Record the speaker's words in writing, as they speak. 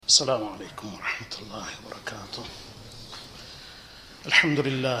السلام عليكم ورحمة الله وبركاته. الحمد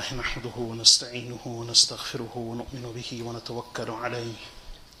لله نحمده ونستعينه ونستغفره ونؤمن به ونتوكل عليه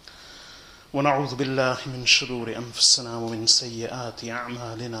ونعوذ بالله من شرور أنفسنا ومن سيئات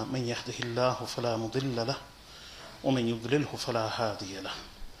أعمالنا. من يهده الله فلا مضل له ومن يضلله فلا هادي له،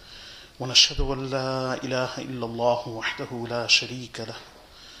 ونشهد أن لا إله إلا الله وحده لا شريك له،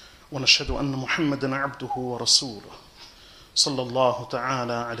 ونشهد أن محمدا عبده ورسوله صلى الله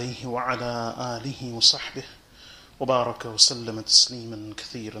تعالى عليه وعلى آله وصحبه وبارك وسلم تسليما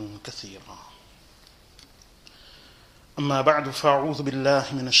كثيرا كثيرا. أما بعد، فأعوذ بالله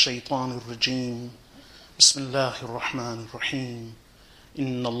من الشيطان الرجيم. بسم الله الرحمن الرحيم.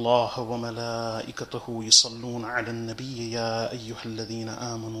 إن الله وملائكته يصلون على النبي يا أيها الذين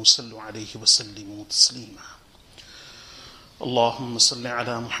آمنوا صلوا عليه وسلموا تسليما. اللهم صل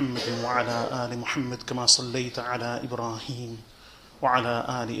على محمد وعلى آل محمد كما صليت على إبراهيم وعلى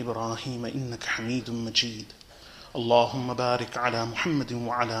آل إبراهيم إنك حميد مجيد. اللهم بارك على محمد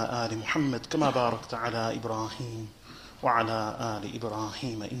وعلى آل محمد كما باركت على إبراهيم وعلى آل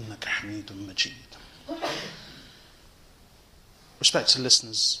إبراهيم إنك حميد مجيد. Respected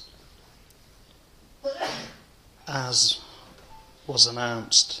listeners, as was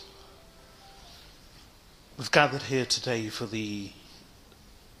announced, we've gathered here today for the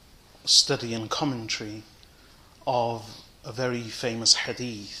study and commentary of a very famous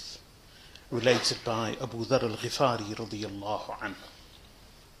hadith related by Abu Dharr al-Ghifari radiyallahu anhu.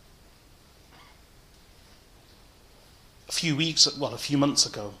 A few months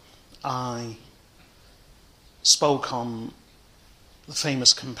ago, I spoke on the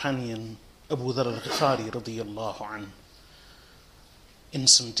famous companion Abu Dharr al-Ghifari radiyallahu anhu in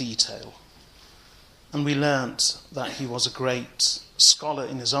some detail. And we learnt that he was a great scholar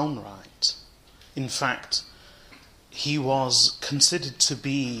in his own right. In fact, he was considered to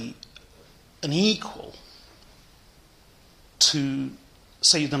be an equal to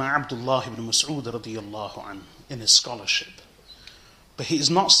Sayyidina Abdullah ibn Mas'ud radiyallahu anhu in his scholarship. But he is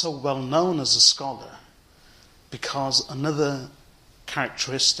not so well known as a scholar because another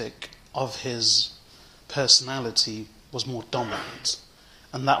characteristic of his personality was more dominant,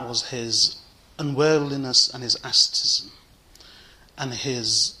 and that was his unworldliness and his asceticism and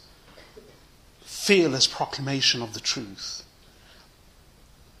his fearless proclamation of the truth.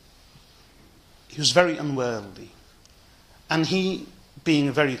 He was very unworldly, and he, being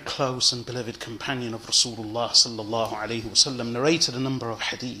a very close and beloved companion of Rasulullah sallallahu alaihi wasallam, narrated a number of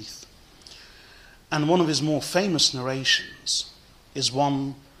hadith. And one of his more famous narrations is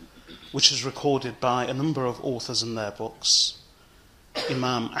one which is recorded by a number of authors in their books.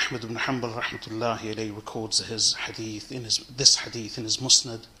 Imam Ahmad ibn Hanbal rahmatullahi alayhi records this hadith in his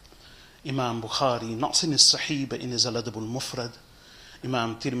Musnad. Imam Bukhari, not in his Sahih but in his Al-Adab al-Mufrad.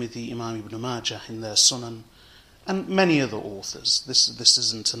 Imam Tirmidhi, Imam Ibn Majah in their Sunan, and many other authors. This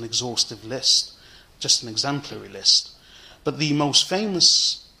isn't an exhaustive list, just an exemplary list. But the most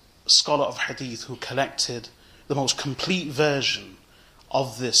famous scholar of hadith who collected the most complete version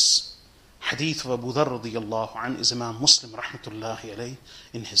of this hadith of Abu Dharr radiyallahu anhu is Imam Muslim rahmatullahi alayhi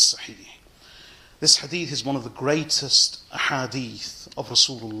in his Sahih. This hadith is one of the greatest hadith of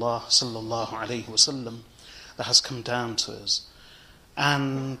Rasulullah sallallahu alayhi wasallam that has come down to us.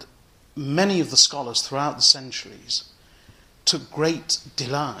 And many of the scholars throughout the centuries took great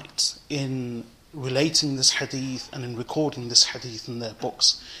delight in relating this hadith and in recording this hadith in their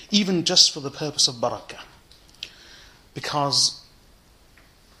books, even just for the purpose of barakah. Because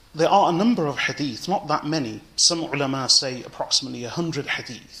there are a number of hadith, not that many, some ulama say approximately 100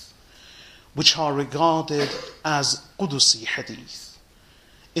 hadith, which are regarded as Qudusi hadith,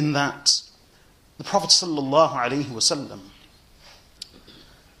 in that the Prophet sallallahu alaihi wasallam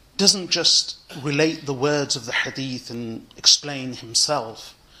doesn't just relate the words of the hadith and explain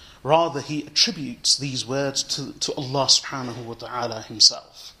himself, rather he attributes these words to Allah subhanahu wa ta'ala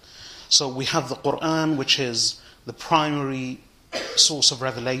himself. So we have the Quran, which is the primary source of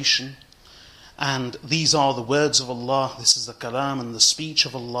revelation, and these are the words of Allah. This is the kalam and the speech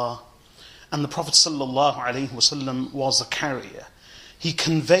of Allah, and the Prophet sallallahu alaihi wasallam was a carrier. He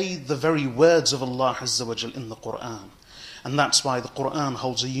conveyed the very words of Allah Azza wa Jal in the Quran, and that's why the Quran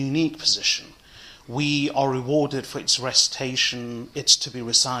holds a unique position. We are rewarded for its recitation. It's to be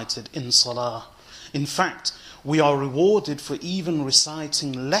recited in salah. In fact, we are rewarded for even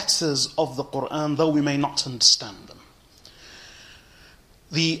reciting letters of the Quran, though we may not understand them.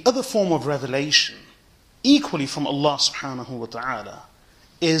 The other form of revelation, equally from Allah subhanahu wa ta'ala,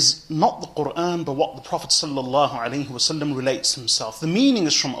 is not the Quran but what the Prophet sallallahu alaihi wasallam relates himself. The meaning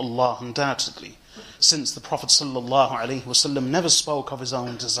is from Allah undoubtedly, since the Prophet ﷺ never spoke of his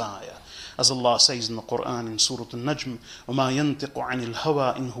own desire. As Allah says in the Quran in Surah Al-Najm, وَمَا يَنْتِقُ عَنِ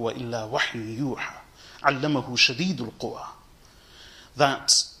الْهَوَىٰ إِنْ هُوَ إِلَّا وَحْيٌ يُوحَىٰ عَلَّمَهُ شَدِيدُ الْقُوَىٰ.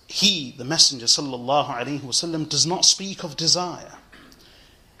 That he, the Messenger ﷺ, does not speak of desire.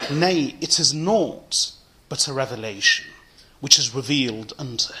 Nay, it is naught but a revelation which is revealed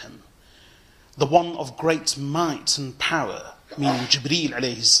unto him. The one of great might and power, meaning Jibreel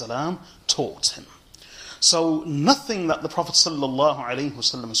alayhi salam, taught him. So nothing that the Prophet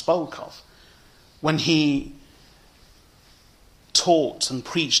ﷺ spoke of when he taught and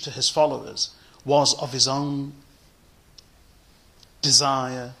preached to his followers was of his own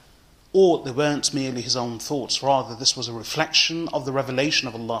desire, or they weren't merely his own thoughts. Rather, this was a reflection of the revelation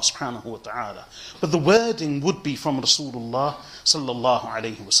of Allah subhanahu wa ta'ala. But the wording would be from Rasulullah sallallahu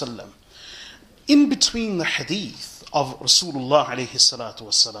alayhi wasallam. In between the hadith of Rasulullah alayhi salatu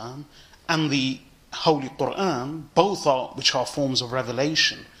wasalam and the Holy Quran, both which are forms of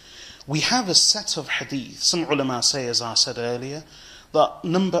revelation, we have a set of hadith. Some ulama say, as I said earlier, that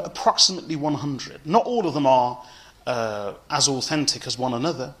number approximately 100. Not all of them are as authentic as one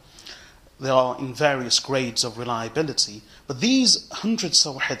another. They are in various grades of reliability. But these hundreds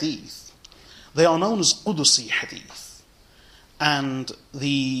of hadith, they are known as Qudusi hadith. And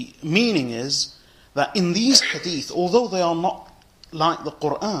the meaning is that in these hadith, although they are not like the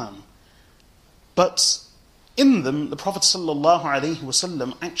Quran, but in them, the Prophet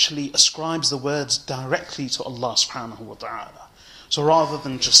ﷺ actually ascribes the words directly to Allah subhanahu wa ta'ala. So rather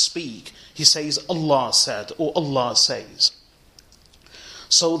than just speak, he says, Allah said, or Allah says.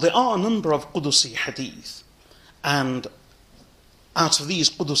 So there are a number of Qudusi hadith. And out of these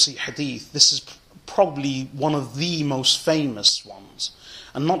Qudusi hadith, this is probably one of the most famous ones.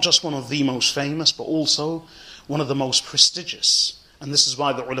 And not just one of the most famous, but also one of the most prestigious. And this is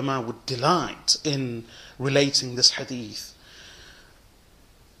why the ulama would delight in relating this hadith.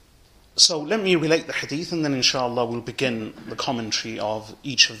 So let me relate the hadith, and then inshallah we'll begin the commentary of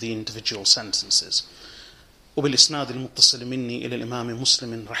each of the individual sentences. وبالإسناد المتصل مني إلى الإمام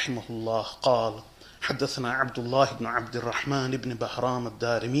مسلم رحمه الله قال حدثنا عبد الله بن عبد الرحمن بن بهرام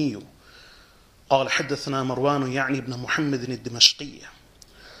الدارمي قال حدثنا مروان يعني بن محمد الدمشقي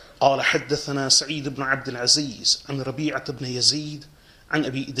قال حدثنا سعيد بن عبد العزيز عن ربيعة بن يزيد عن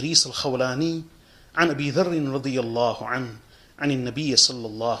أبي إدريس الخولاني عن أبي ذر رضي الله عنه عن النبي صلى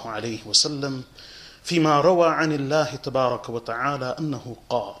الله عليه وسلم فيما روى عن الله تبارك وتعالى أنه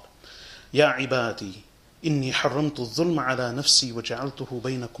قال يا عبادي إني حرمت الظلم على نفسي وجعلته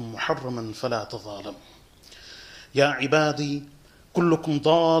بينكم محرما فلا تظالموا يا عبادي كلكم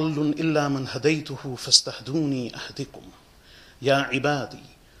ضال إلا من هديته فاستهدوني أهدكم يا عبادي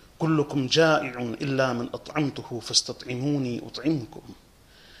كلكم جائع إلا من أطعمته فاستطعموني أطعمكم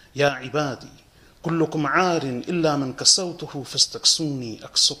يا عبادي كلكم عار إلا من كسوته فاستكسوني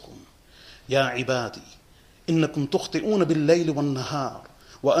أكسكم يا عبادي إنكم تخطئون بالليل والنهار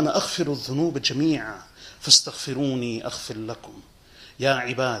وأنا أغفر الذنوب جميعا فاستغفروني أغفر لكم يا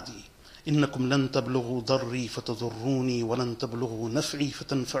عبادي إنكم لن تبلغوا ضري فتضروني ولن تبلغوا نفعي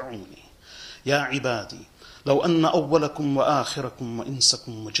فتنفعوني يا عبادي لو أن أولكم وآخركم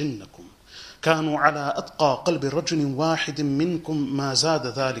وإنسكم وجنكم كانوا على أتقى قلب رجل واحد منكم ما زاد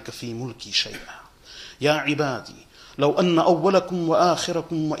ذلك في ملكي شيئا يا عبادي لو أن أولكم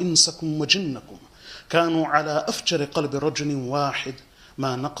وآخركم وإنسكم وجنكم كانوا على أفجر قلب رجل واحد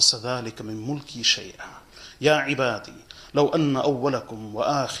ما نقص ذلك من ملكي شيئا يا عبادي لو أن أولكم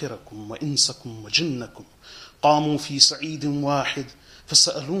وآخركم وإنسكم وجنكم قاموا في صعيد واحد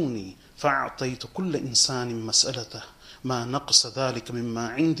فسألوني فأعطيت كل إنسان مسألته ما نقص ذلك مما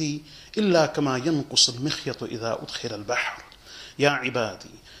عندي إلا كما ينقص المخيط إذا أدخل البحر يا عبادي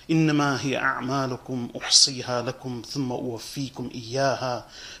إنما هي أعمالكم أحصيها لكم ثم أوفيكم إياها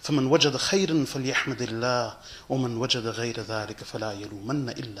فمن وجد خيرا فليحمد الله ومن وجد غير ذلك فلا يلومن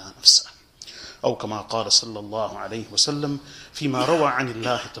إلا نفسه أو كما قال صلى الله عليه وسلم فيما روى عن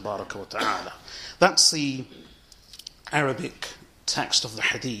الله تبارك وتعالى. That's the Arabic text of the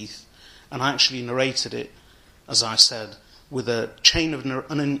hadith, and I actually narrated it, as I said, with an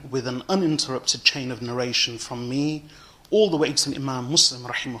uninterrupted chain of narration from me all the way to Imam Muslim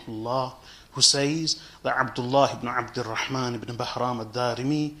rahimahullah, who says that Abdullah ibn Abd al-Rahman ibn Bahram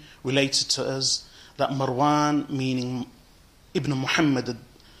al-Darimi related to us that Marwan, meaning Ibn Muhammad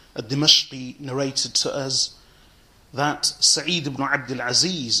al-Dimashqi, narrated to us that Sa'id ibn Abd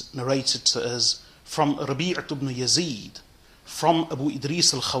al-Aziz narrated to us from Rabi'at ibn Yazid, from Abu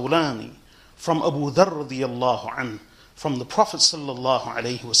Idris al-Khawlani, from Abu Dharr radiyallahu anhu, from the Prophet sallallahu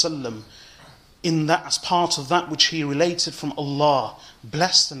alayhi wasallam, in that, as part of that which he related from Allah,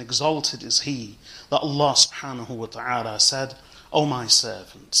 blessed and exalted is he, that Allah subhanahu wa ta'ala said, O my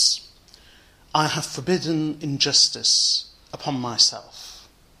servants, I have forbidden injustice upon myself,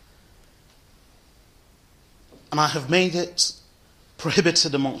 and I have made it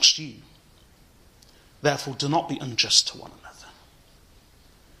prohibited amongst you. Therefore do not be unjust to one another.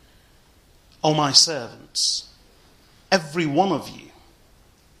 O my servants, every one of you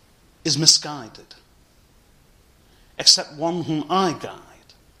is misguided, except one whom I guide.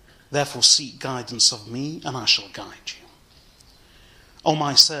 Therefore seek guidance of me, and I shall guide you. O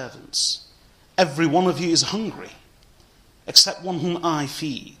my servants, every one of you is hungry, except one whom I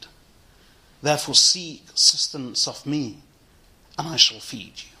feed. Therefore seek sustenance of me, and I shall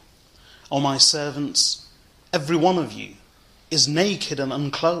feed you. O my servants, every one of you is naked and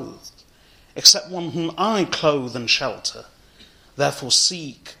unclothed, except one whom I clothe and shelter. Therefore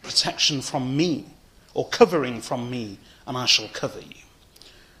seek protection from me, or covering from me, and I shall cover you.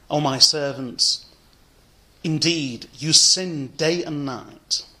 O my servants, indeed you sin day and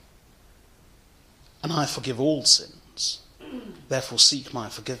night, and I forgive all sins. Therefore seek my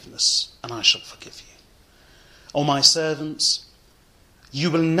forgiveness, and I shall forgive you. O my servants, you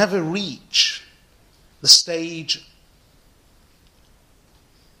will never reach the stage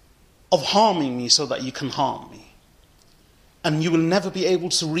of harming me so that you can harm me. And you will never be able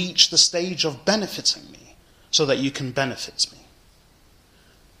to reach the stage of benefiting me so that you can benefit me.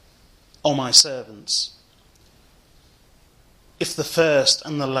 O my servants, if the first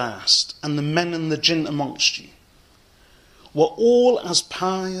and the last, and the men and the jinn amongst you, were all as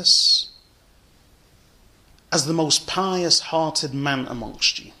pious as the most pious-hearted man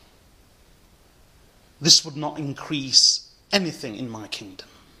amongst you, this would not increase anything in my kingdom.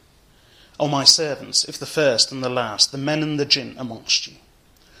 O my servants, if the first and the last, the men and the jinn amongst you,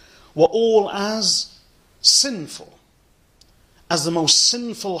 were all as sinful as the most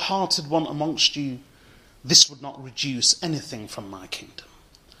sinful-hearted one amongst you, this would not reduce anything from my kingdom.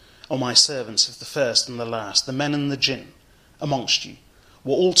 O my servants, if the first and the last, the men and the jinn amongst you,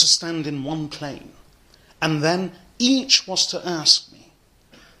 were all to stand in one plane, and then each was to ask me,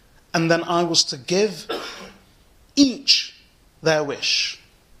 and then I was to give each their wish,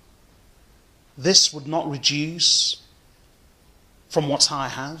 this would not reduce from what I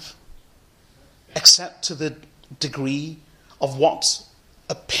have, except to the degree of what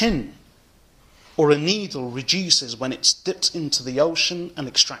a pin or a needle reduces when it's dipped into the ocean and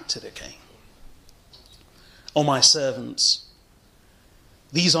extracted again. O my servants,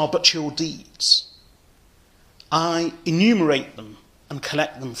 these are but your deeds. I enumerate them and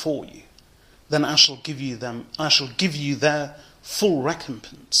collect them for you. Then I shall give you their full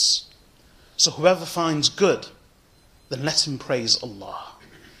recompense. So whoever finds good, then let him praise Allah.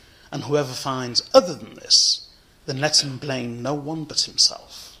 And whoever finds other than this, then let him blame no one but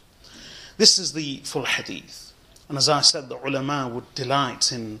himself. This is the full hadith. And as I said, the ulama would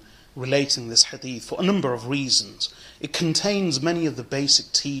delight in relating this hadith for a number of reasons. It contains many of the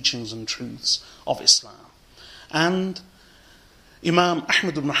basic teachings and truths of Islam. And Imam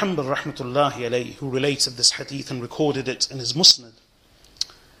Ahmad ibn Hanbal rahmatullahi alayhi, who related this hadith and recorded it in his Musnad,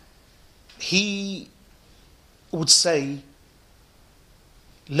 he would say,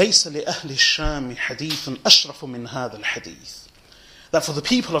 لَيْسَ لِأَهْلِ الشَّامِ حَدِيثٌ أَشْرَفُ مِنْ هَذَا الْحَدِيثِ. That for the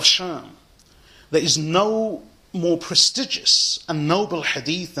people of Sham, there is no more prestigious and noble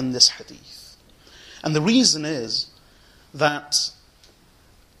hadith than this hadith. And the reason is that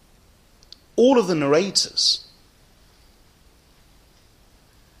all of the narrators,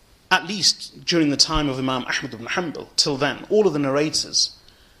 at least during the time of Imam Ahmad ibn Hanbal, till then, all of the narrators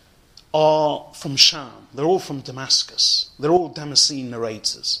are from Sham. They're all from Damascus. They're all Damascene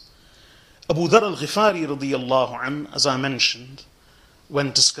narrators. Abu Dharr al-Ghifari radiyallahu an, as I mentioned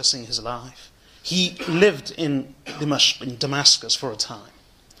when discussing his life, he lived in Dimashq, in Damascus, for a time.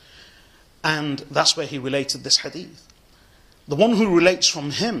 And that's where he related this hadith. The one who relates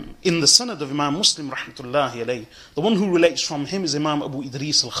from him, in the sanad of Imam Muslim rahmatullahi alayhi, the one who relates from him is Imam Abu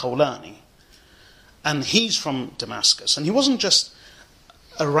Idris al-Khawlani. And he's from Damascus. And he wasn't just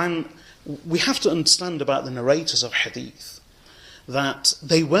around. We have to understand about the narrators of hadith that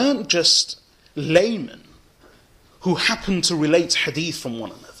they weren't just laymen who happened to relate hadith from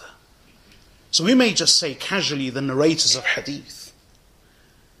one another. So we may just say casually the narrators of hadith.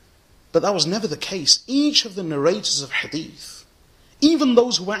 But that was never the case. Each of the narrators of hadith, even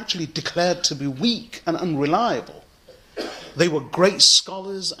those who were actually declared to be weak and unreliable, they were great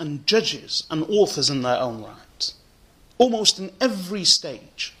scholars and judges and authors in their own right. Almost in every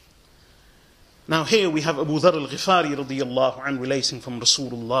stage. Now here we have Abu Dharr al-Ghifari radiyallahu anhu relating from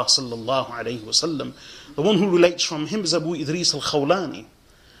Rasulullah sallallahu alayhi wa sallam. The one who relates from him is Abu Idris al-Khawlani.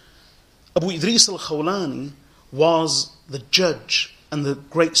 Abu Idris al-Khawlani was the judge and the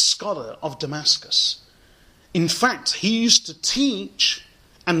great scholar of Damascus. In fact, he used to teach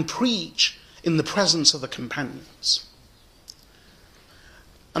and preach in the presence of the companions.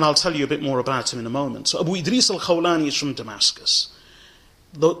 And I'll tell you a bit more about him in a moment. So Abu Idris al-Khawlani is from Damascus.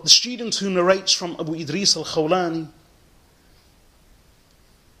 The student who narrates from Abu Idris al-Khawlani,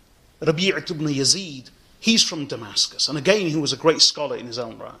 Rabi'at ibn Yazid, he's from Damascus. And again, he was a great scholar in his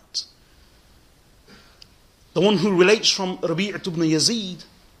own right. The one who relates from Rabi'at ibn Yazid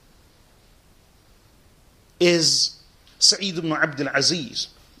is Sa'id ibn Abd al-Aziz,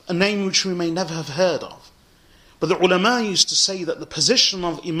 a name which we may never have heard of. But the ulama used to say that the position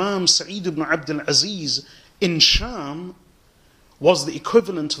of Imam Sa'id ibn Abd al-Aziz in Sham was the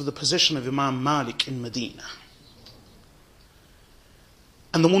equivalent of the position of Imam Malik in Medina.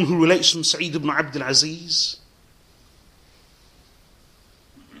 And the one who relates from Sa'id ibn Abd al-Aziz,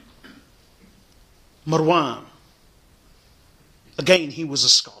 Marwan. Again, he was a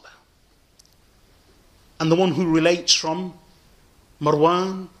scholar. And the one who relates from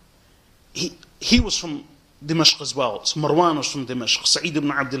Marwan, he was from Dimashq as well. So Marwan was from Dimashq. Sa'id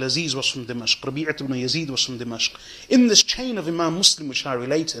ibn Abdul Aziz was from Dimashq. Rabi'at ibn Yazid was from Dimashq. In this chain of Imam Muslim which I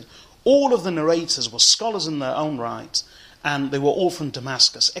related, all of the narrators were scholars in their own right, and they were all from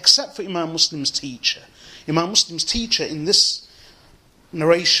Damascus, except for Imam Muslim's teacher. Imam Muslim's teacher in this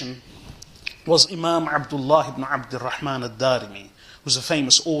narration was Imam Abdullah ibn Abd al-Rahman al-Darimi, who's a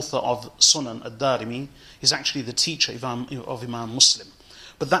famous author of Sunan al-Darimi. He's actually the teacher of Imam Muslim.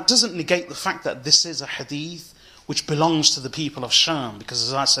 But that doesn't negate the fact that this is a hadith which belongs to the people of Sham, because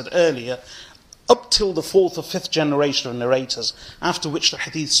as I said earlier, up till the 4th or 5th generation of narrators, after which the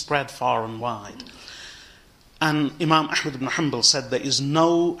hadith spread far and wide. And Imam Ahmad ibn Hanbal said there is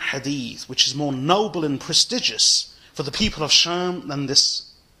no hadith which is more noble and prestigious for the people of Sham than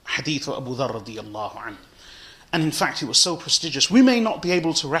this hadith of Abu Dharr radiyallahu anhu. And in fact, it was so prestigious. We may not be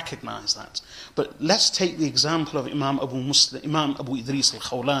able to recognize that. But let's take the example of Imam Abu Idris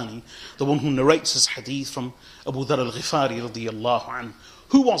al-Khawlani, the one who narrates his hadith from Abu Dharr al-Ghifari radiyallahu anhu.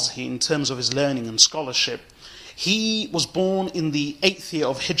 Who was he in terms of his learning and scholarship? He was born in the 8th year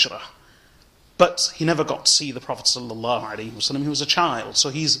of Hijrah, but he never got to see the Prophet sallallahu alaihi wasallam. He was a child,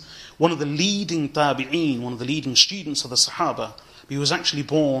 so he's one of the leading tabi'een, one of the leading students of the Sahaba. He was actually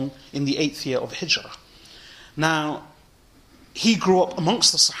born in the 8th year of Hijrah. Now, he grew up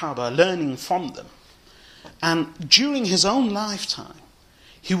amongst the Sahaba, learning from them. And during his own lifetime,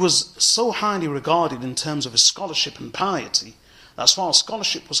 he was so highly regarded in terms of his scholarship and piety, that as far as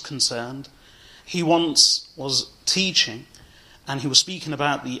scholarship was concerned, he once was teaching, and he was speaking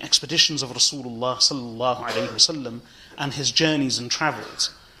about the expeditions of Rasulullah sallallahu alaihi wasallam and his journeys and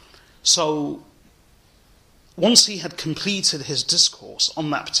travels. So, once he had completed his discourse on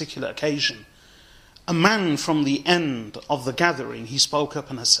that particular occasion, a man from the end of the gathering, he spoke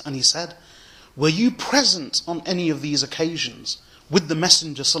up and he said, "Were you present on any of these occasions with the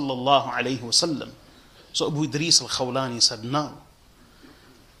Messenger sallallahu alaihi wasallam?" So Abu Idris al-Khawlani said, "No."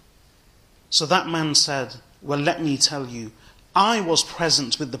 So that man said, "Well, let me tell you, I was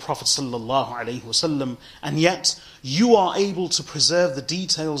present with the Prophet sallallahu alaihi wasallam, and yet you are able to preserve the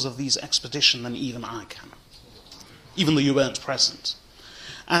details of these expeditions than even I can, even though you weren't present."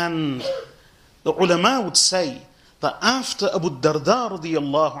 And the ulama would say that after Abu Darda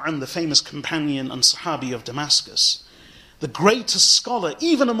radiyallahu anhu, the famous companion and Sahabi of Damascus, the greatest scholar,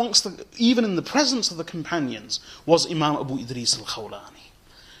 even in the presence of the companions, was Imam Abu Idris al-Khawlani.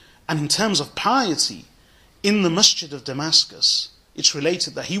 And in terms of piety, in the masjid of Damascus, it's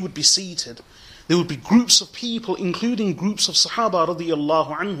related that he would be seated. There would be groups of people, including groups of Sahaba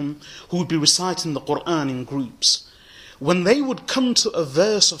radiyallahu anhum, who would be reciting the Quran in groups. When they would come to a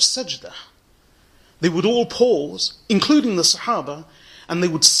verse of sajdah, they would all pause, including the Sahaba, and they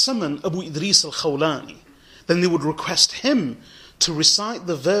would summon Abu Idris al-Khawlani. Then they would request him to recite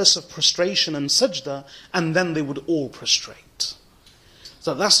the verse of prostration and sajda, and then they would all prostrate.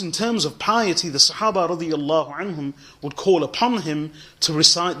 So that's in terms of piety, the Sahaba radiyallahu anhum would call upon him to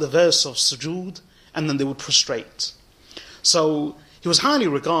recite the verse of sujood, and then they would prostrate. So he was highly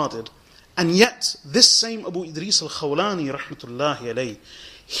regarded, and yet this same Abu Idris al-Khawlani rahmatullahi alayhi,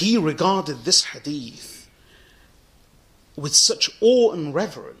 he regarded this hadith with such awe and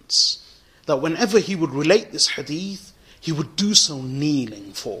reverence that whenever he would relate this hadith, he would do so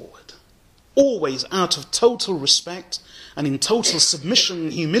kneeling forward. Always out of total respect and in total submission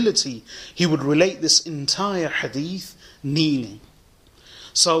and humility, he would relate this entire hadith kneeling.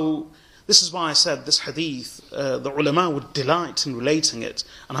 So This is why I said this hadith, the ulama would delight in relating it.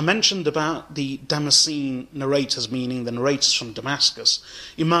 And I mentioned about the Damascene narrators, meaning the narrators from Damascus.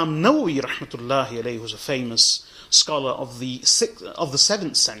 Imam Nawawi rahmatullahi alayhi was a famous scholar of the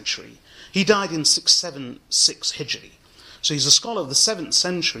 7th century. He died in 676 Hijri. So he's a scholar of the 7th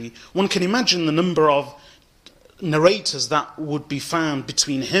century. One can imagine the number of narrators that would be found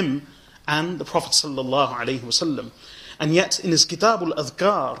between him and the Prophet sallallahu alaihi wasallam. And yet in his Kitab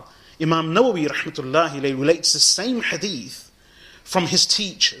al-Adhkar, Imam Nawawi rahmatullahi alayhi relates the same hadith from his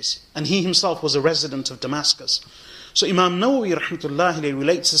teachers, and he himself was a resident of Damascus. So Imam Nawawi rahmatullahi alayhi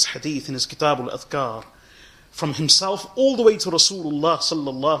relates this hadith in his Kitab al-Adhkar from himself all the way to Rasulullah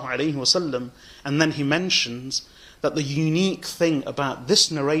sallallahu alayhi wasallam, and then he mentions that the unique thing about this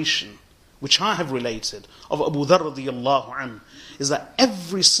narration, which I have related, of Abu Dharr radiyallahu anhu, is that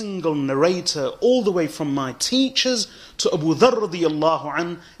every single narrator, all the way from my teachers to Abu Dharr radiyallahu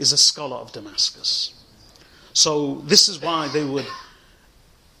anhu, is a scholar of Damascus. So this is why they would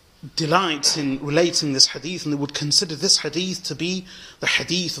delight in relating this hadith, and they would consider this hadith to be the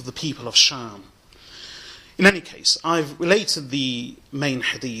hadith of the people of Sham. In any case, I've related the main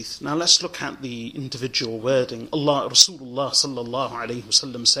hadith. Now let's look at the individual wording. Rasulullah sallallahu alayhi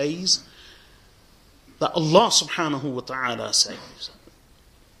wasallam says that Allah subhanahu wa ta'ala says,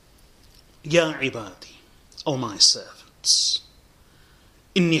 Ya ibadi, O my servants,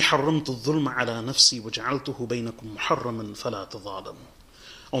 inni harramtu dhulma ala nafsi wa ja'altuhu baynakum muharraman fala tadhalamu.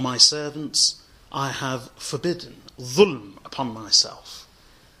 O my servants, I have forbidden dhulm upon myself,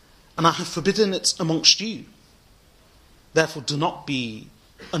 and I have forbidden it amongst you. Therefore do not be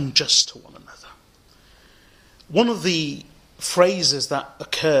unjust to one another. One of the phrases that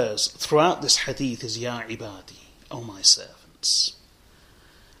occurs throughout this hadith is Ya ibadi, O my servants.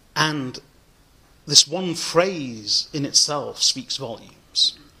 And this one phrase in itself speaks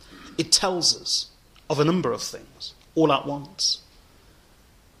volumes. It tells us of a number of things all at once.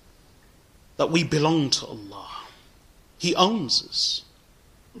 That we belong to Allah. He owns us.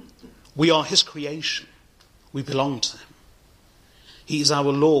 We are His creation. We belong to Him. He is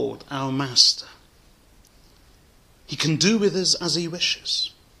our Lord, our Master. He can do with us as He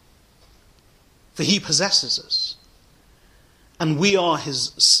wishes. For He possesses us. And we are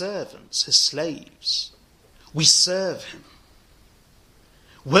His servants, His slaves. We serve Him.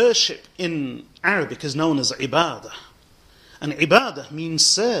 Worship in Arabic is known as ibadah. And ibadah means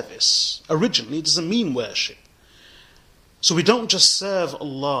service. Originally it doesn't mean worship. So we don't just serve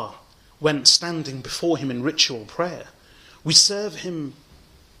Allah when standing before Him in ritual prayer. We serve Him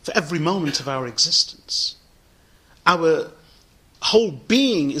for every moment of our existence. Our whole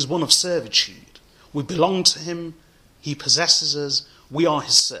being is one of servitude. We belong to Him. He possesses us. We are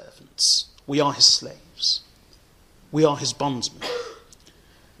His servants. We are His slaves. We are His bondsmen.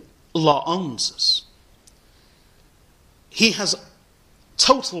 Allah owns us. He has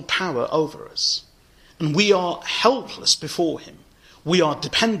total power over us. And we are helpless before Him. We are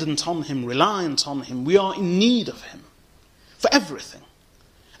dependent on Him, reliant on Him. We are in need of Him for everything.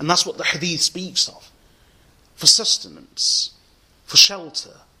 And that's what the hadith speaks of. For sustenance, for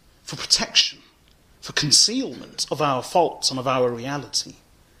shelter, for protection, for concealment of our faults and of our reality,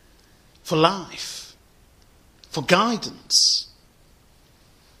 for life, for guidance,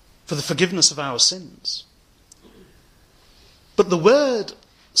 for the forgiveness of our sins. But the word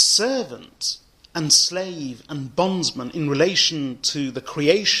servant and slave and bondsman in relation to the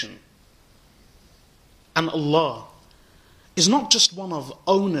creation and Allah is not just one of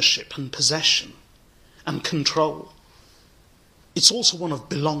ownership and possession and control. It's also one of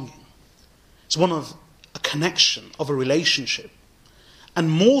belonging. It's one of a connection, of a relationship. And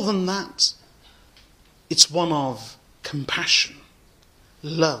more than that, it's one of compassion,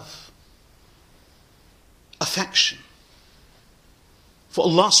 love, affection. For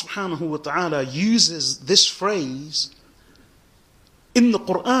Allah subhanahu wa ta'ala uses this phrase in the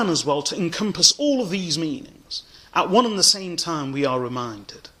Quran as well to encompass all of these meanings. At one and the same time we are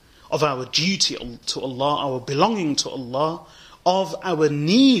reminded of our duty to Allah, our belonging to Allah, of our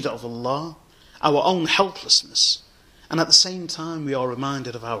need of Allah, our own helplessness. And at the same time we are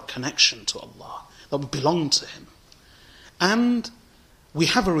reminded of our connection to Allah, that we belong to Him. And we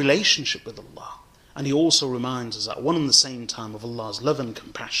have a relationship with Allah. And He also reminds us at one and the same time of Allah's love and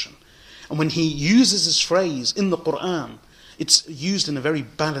compassion. And when He uses this phrase in the Quran, it's used in a very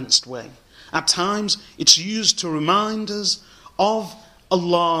balanced way. At times, it's used to remind us of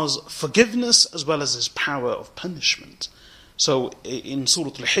Allah's forgiveness as well as His power of punishment. So in Surah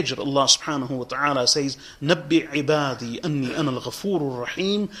Al-Hijr, Allah subhanahu wa ta'ala says, نَبِّ عِبَادِي أَنِّي أَنَا الْغَفُورُ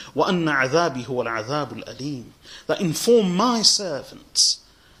الرَّحِيمُ وَأَنَّ عَذَابِي هُوَ الْعَذَابُ الْأَلِيمُ. That inform my servants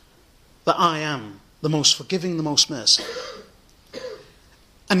that I am the most forgiving, the most merciful,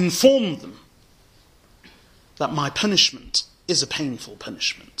 and inform them that my punishment is a painful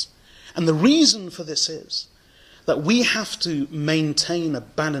punishment. And the reason for this is that we have to maintain a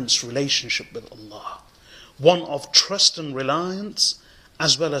balanced relationship with Allah, one of trust and reliance,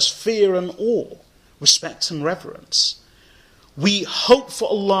 as well as fear and awe, respect and reverence. We hope for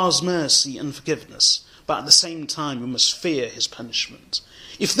Allah's mercy and forgiveness, but at the same time we must fear His punishment.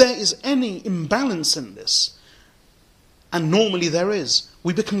 If there is any imbalance in this, and normally there is,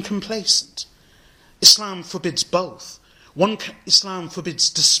 we become complacent. Islam forbids both. Islam forbids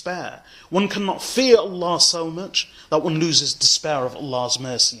despair. One cannot fear Allah so much that one loses despair of Allah's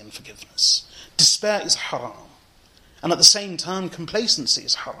mercy and forgiveness. Despair is haram. And at the same time, complacency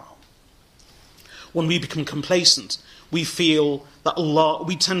is haram. When we become complacent, we feel that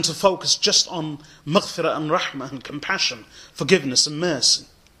we tend to focus just on maghfirah and rahmah and compassion, forgiveness and mercy.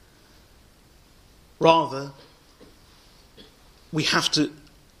 Rather, we have to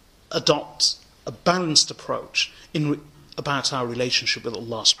adopt a balanced approach about our relationship with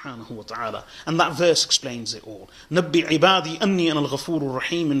Allah subhanahu wa ta'ala. And that verse explains it all. Nabbi ibadi anni ana al-ghafurur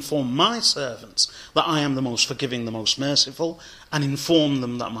rahim. Inform my servants that I am the most forgiving, the most merciful, and inform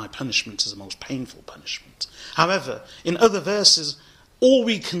them that my punishment is the most painful punishment. However, in other verses, all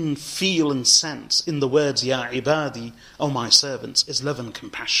we can feel and sense in the words Ya ibadi, O my servants, is love and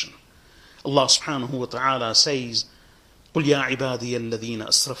compassion. Allah subhanahu wa ta'ala says, قل يا عبادي الذين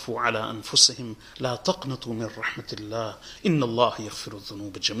أسرفوا على أنفسهم لا تقنطوا من رحمة الله إن الله يغفر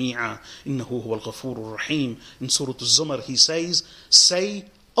الذنوب جميعا إنه هو الغفور الرحيم. In Surah Al-Zumar he says, say,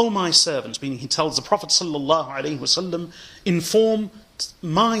 O my servants, meaning he tells the Prophet sallallahu alaihi wasallam, inform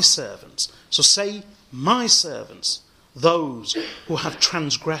my servants. So say, my servants, those who have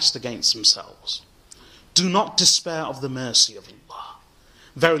transgressed against themselves, do not despair of the mercy of Allah.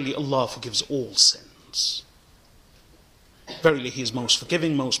 Verily Allah forgives all sins. Verily He is most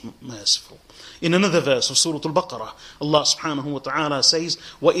forgiving, most merciful. In another verse of Surah Al-Baqarah, Allah subhanahu wa ta'ala says,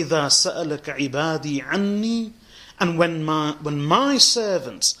 وَإِذَا سَأَلَكَ عِبَادِي عَنِّي. And when my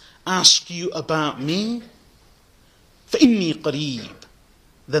servants ask you about me, فَإِنِّي قَرِيبٌ.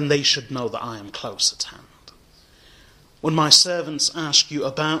 Then they should know that I am close at hand. When my servants ask you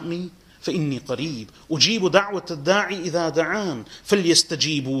about me, فإني قريب أجيب دعوة الداعي إذا دعان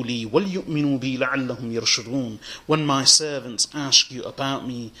فليستجيبوا لي وليؤمنوا بي لعلهم يرشدون. When my servants ask you about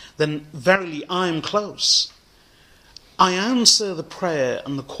me, then verily I am close. I answer the prayer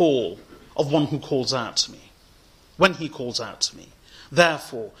and the call of one who calls out to me, when he calls out to me.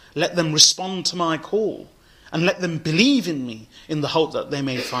 Therefore, let them respond to my call, and let them believe in me in the hope that they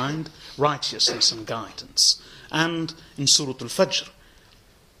may find righteousness and guidance. And in Surah Al-Fajr,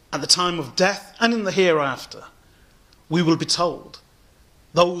 at the time of death and in the hereafter, we will be told,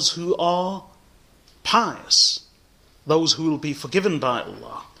 those who are pious, those who will be forgiven by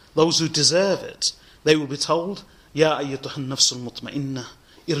Allah, those who deserve it, they will be told, Ya ayyatuha an-nafsul mutma'innah,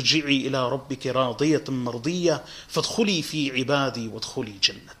 irji'i ila rabbiki radiyatan mardiyah, fadkhuli fi ibadi wadkhuli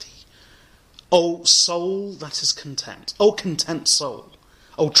jannati. O soul that is content, O content soul,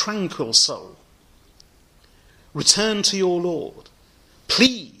 O tranquil soul, return to your Lord,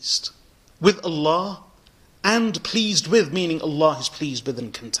 pleased with Allah, and pleased with, meaning Allah is pleased with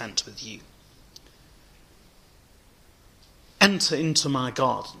and content with you. Enter into my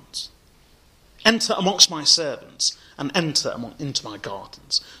gardens. Enter amongst my servants, and enter into my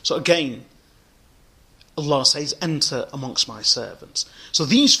gardens. So again, Allah says, enter amongst my servants. So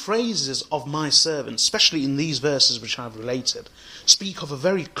these phrases of my servants, especially in these verses which I've related, speak of a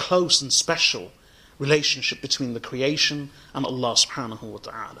very close and special relationship between the creation and Allah subhanahu wa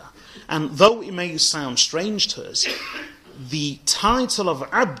ta'ala. And though it may sound strange to us, the title of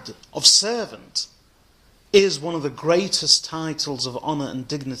abd, of servant, is one of the greatest titles of honor and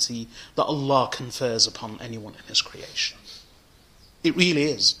dignity that Allah confers upon anyone in His creation. It really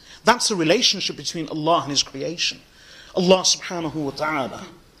is. That's a relationship between Allah and His creation. Allah subhanahu wa ta'ala,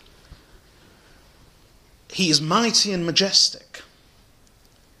 He is mighty and majestic.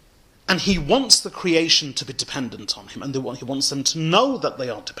 And He wants the creation to be dependent on Him, and He wants them to know that they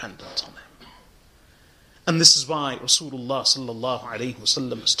are dependent on Him. And this is why Rasulullah sallallahu alaihi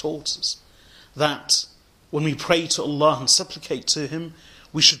wasallam has taught us that when we pray to Allah and supplicate to Him,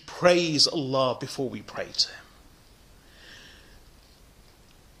 we should praise Allah before we pray to Him.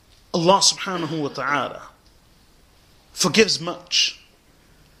 Allah subhanahu wa ta'ala forgives much,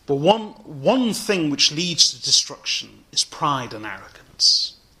 but one thing which leads to destruction is pride and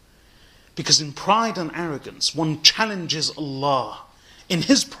arrogance. Because in pride and arrogance, one challenges Allah in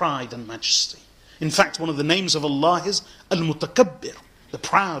His pride and majesty. In fact, one of the names of Allah is Al-Mutakabbir, the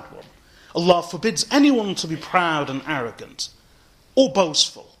proud one. Allah forbids anyone to be proud and arrogant or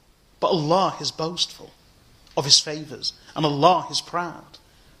boastful. But Allah is boastful of His favours, and Allah is proud,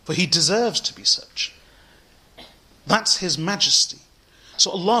 for He deserves to be such. That's His majesty.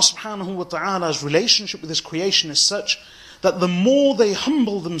 So Allah subhanahu wa ta'ala's relationship with His creation is such that the more they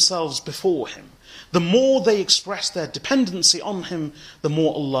humble themselves before Him, the more they express their dependency on Him, the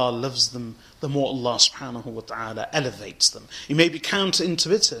more Allah loves them, the more Allah subhanahu wa ta'ala elevates them. It may be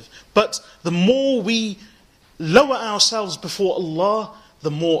counterintuitive, but the more we lower ourselves before Allah,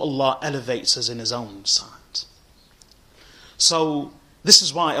 the more Allah elevates us in His own sight. So this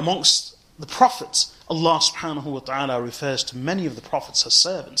is why amongst the prophets, Allah subhanahu wa ta'ala refers to many of the prophets as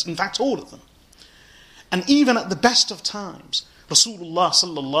servants. In fact, all of them. And even at the best of times, Rasulullah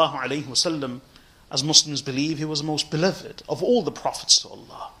sallallahu alayhi wasallam, as Muslims believe, he was the most beloved of all the prophets to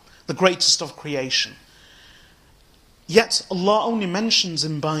Allah, the greatest of creation. Yet Allah only mentions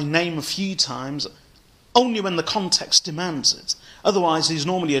him by name a few times, only when the context demands it. Otherwise, he's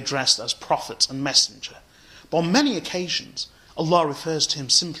normally addressed as prophet and messenger. But on many occasions, Allah refers to him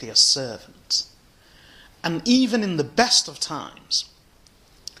simply as servant. And even in the best of times,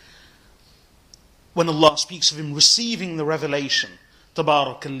 when Allah speaks of him receiving the revelation,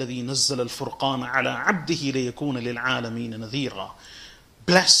 تبارك الذي نزل الفرقان على عبده ليكون للعالمين نذيرا.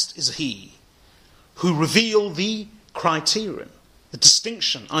 Blessed is he who revealed the criterion, the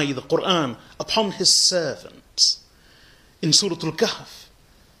distinction, i.e. the Quran, upon his servants. In Surah Al-Kahf,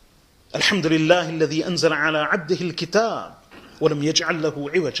 الحمد لله الذي أنزل على عبده الكتاب ولم يجعل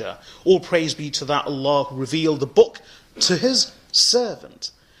له عوجا. All praise be to that Allah who revealed the book to his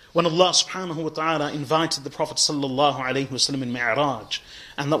servant. When Allah subhanahu wa ta'ala invited the Prophet sallallahu alayhi wasallam in Mi'raj,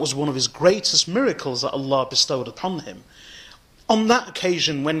 and that was one of his greatest miracles that Allah bestowed upon him. On that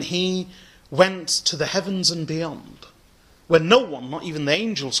occasion, when he went to the heavens and beyond, where no one, not even the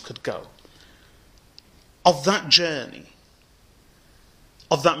angels, could go, of that journey,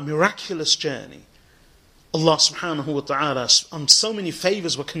 of that miraculous journey, Allah subhanahu wa ta'ala, and so many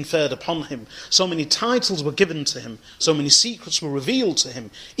favours were conferred upon him, so many titles were given to him, so many secrets were revealed to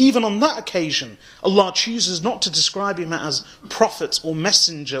him. Even on that occasion, Allah chooses not to describe him as prophet or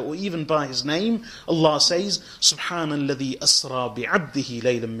messenger or even by his name. Allah says, سبحان الذي أسرى بعبده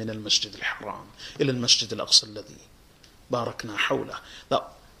ليلا من المسجد الحرام إلى المسجد الأقصى الذي باركنا حوله. That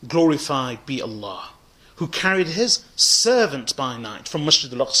glorified be Allah, who carried his servant by night from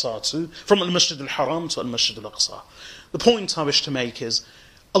Masjid al-Aqsa from al-Masjid al-Haram to al-Masjid al-Aqsa. The point I wish to make is,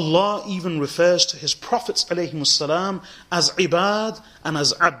 Allah even refers to his prophets alayhimussalam as ibad and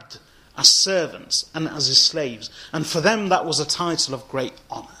as abd, as servants and as his slaves. And for them that was a title of great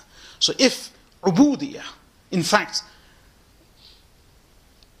honour. So if ubudiyah, in fact,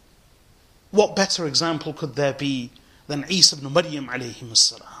 what better example could there be than Isa ibn Maryam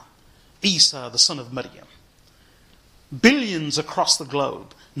alayhimussalam? Isa, the son of Maryam. Billions across the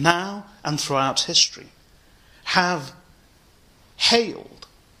globe, now and throughout history, have hailed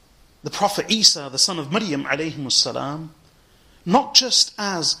the Prophet Isa, the son of Maryam alayhimussalam, not just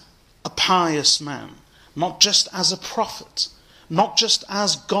as a pious man, not just as a prophet, not just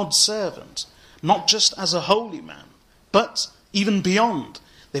as God's servant, not just as a holy man, but even beyond.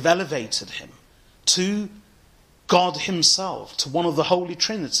 They've elevated him to God himself, to one of the Holy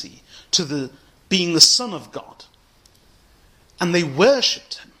Trinity, to the being the Son of God. And they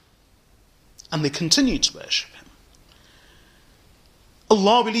worshipped him. And they continue to worship him.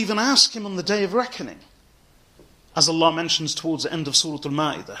 Allah will even ask him on the day of reckoning, as Allah mentions towards the end of Surah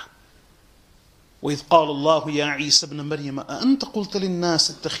Al-Ma'idah, وَإِذْ قَالَ اللَّهُ يَا عِيسَى ابْنَ مَرْيَمَ أَأَنْتَ قُلْتَ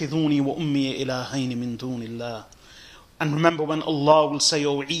لِلنَّاسِ اتَّخِذُونِي وَأُمِّيَ إِلَٰهَيْنِ مِن دُونِ اللَّهِ. And remember when Allah will say,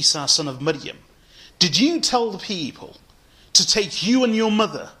 O Isa, son of Maryam, did you tell the people to take you and your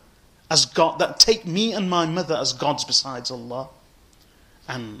mother as God, that take me and my mother as gods besides Allah?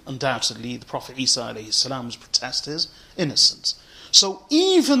 And undoubtedly the Prophet Isa alayhi salam's protest is innocence. So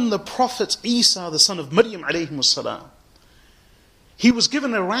even the Prophet Isa, the son of Maryam alayhi salam, he was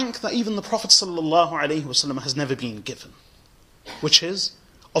given a rank that even the Prophet sallallahu alayhi wasallam has never been given, which is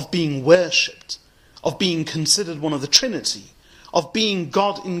of being worshipped, of being considered one of the Trinity, of being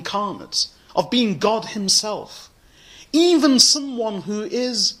God incarnate, of being God himself. Even someone who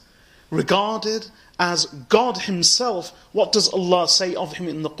is regarded as God himself, what does Allah say of him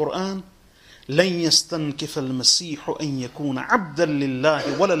in the Quran? لَن يَسْتَنْكِفَ الْمَسِيحُ أَن يَكُونَ عَبْدًا لِلَّهِ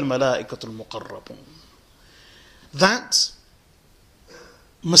وَلَا الْمَلَائِكَةُ الْمُقَرَّبُونَ. That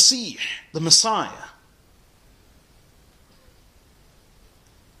Masih, the Messiah,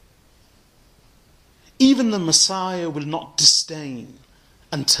 even the Messiah will not disdain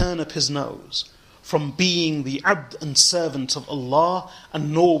and turn up his nose from being the abd and servant of Allah,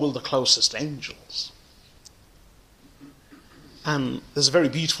 and nor will the closest angels. And there's a very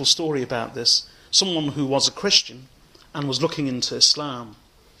beautiful story about this. Someone who was a Christian and was looking into Islam,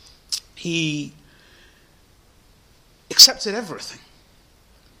 he accepted everything.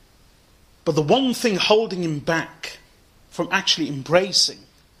 But the one thing holding him back from actually embracing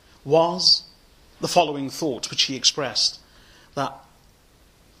was the following thought, which he expressed, that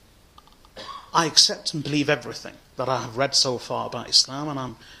I accept and believe everything that I have read so far about Islam,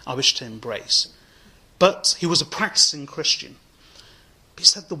 and I wish to embrace. But he was a practicing Christian. He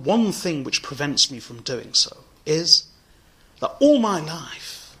said, the one thing which prevents me from doing so is that all my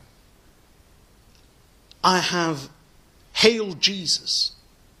life I have hailed Jesus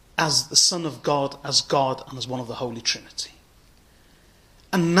as the Son of God, and as one of the Holy Trinity.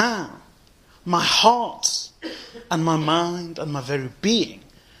 And now my heart and my mind and my very being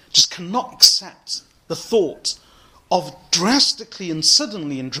just cannot accept the thought of drastically and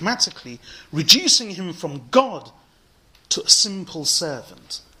suddenly and dramatically reducing him from God to a simple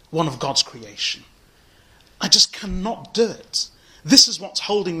servant, one of God's creation. I just cannot do it. This is what's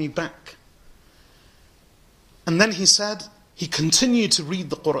holding me back. And then he continued to read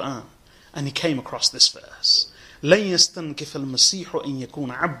the Quran, and he came across this verse. لَن يَسْتَنْكِفَ الْمَسِيحُ إِن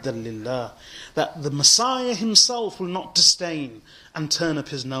يَكُونَ عَبْدًا لِلَّهِ, that the Messiah himself will not disdain and turn up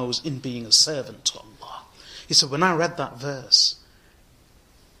his nose in being a servant to Allah. He said, when I read that verse,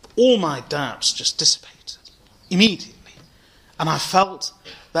 all my doubts just dissipated immediately. And I felt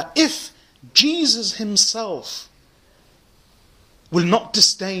that if Jesus himself will not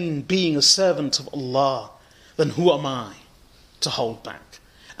disdain being a servant of Allah, then who am I to hold back?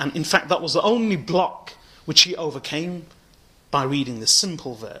 And in fact, that was the only block which he overcame by reading this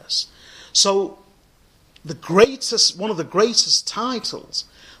simple verse. So, one of the greatest titles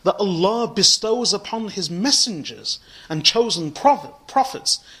that Allah bestows upon his messengers and chosen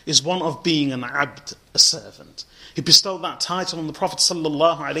prophets is one of being an abd, a servant. He bestowed that title on the Prophet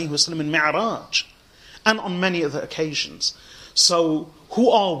ﷺ in Mi'raj and on many other occasions. So who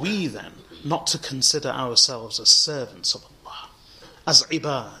are we then not to consider ourselves as servants of Allah, as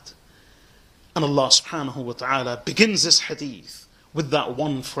ibad? And Allah subhanahu wa ta'ala begins this hadith with that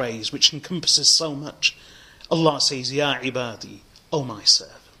one phrase which encompasses so much. Allah says, Ya ibadi, O my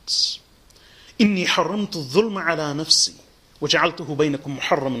servants, Inni haramtu dhulma ala nafsi, waj'altuhu baynakum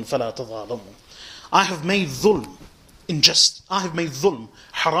muharraman fala tadhalamu. I have made dhulm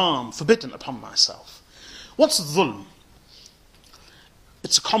haram, forbidden upon myself. What's dhulm?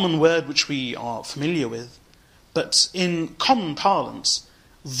 It's a common word which we are familiar with, but in common parlance,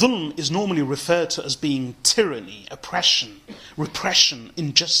 dhulm is normally referred to as being tyranny, oppression, repression,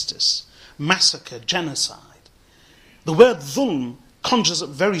 injustice, massacre, genocide. The word dhulm conjures up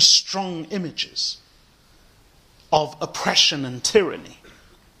very strong images of oppression and tyranny,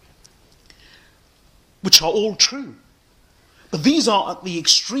 which are all true. But these are at the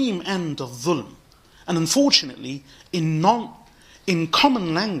extreme end of dhulm. And unfortunately, in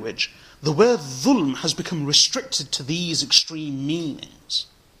common language, the word dhulm has become restricted to these extreme meanings,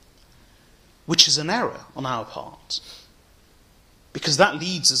 which is an error on our part. Because that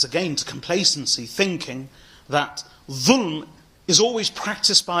leads us again to complacency, thinking that dhulm is always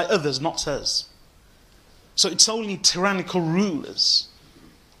practiced by others, not us. So it's only tyrannical rulers,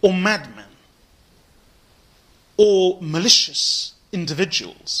 or madmen, or malicious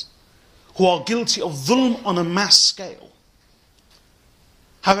individuals who are guilty of dhulm on a mass scale.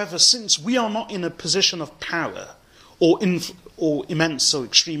 However, since we are not in a position of power or immense or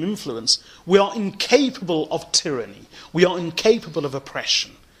extreme influence, we are incapable of tyranny, we are incapable of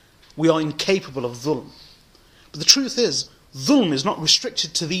oppression, we are incapable of dhulm. But the truth is, dhulm is not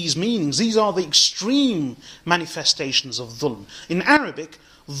restricted to these meanings. These are the extreme manifestations of dhulm. In Arabic,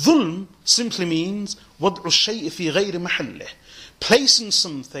 dhulm simply means وَضْعُ الشَّيْءِ فِي غَيْرِ مَحَلِّهِ, placing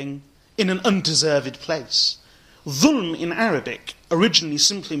something in an undeserved place. Dhulm in Arabic originally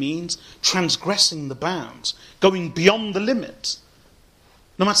simply means transgressing the bounds, going beyond the limit,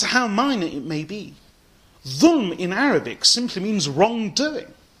 no matter how minor it may be. Dhulm in Arabic simply means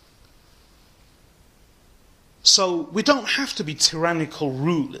wrongdoing. So we don't have to be tyrannical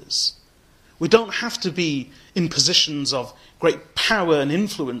rulers. We don't have to be in positions of great power and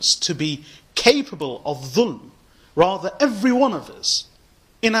influence to be capable of dhulm. Rather, every one of us,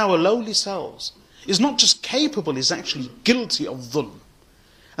 in our lowly selves, is not just capable, is actually guilty of dhulm.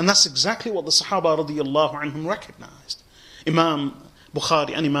 And that's exactly what the Sahaba radiyallahu anhum recognized. Imam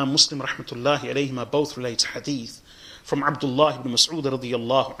Bukhari and Imam Muslim rahmatullahi alayhima both relate hadith from Abdullah ibn Mas'ud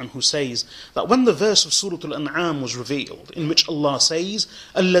radiyallahu anhu says that when the verse of Surah Al-An'am was revealed, in which Allah says,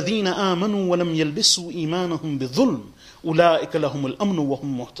 الَّذِينَ آمَنُوا وَلَمْ يَلْبِسُوا إِيمَانَهُمْ بِظُلْمٍ أُولَٰئِكَ لَهُمُ الْأَمْنُ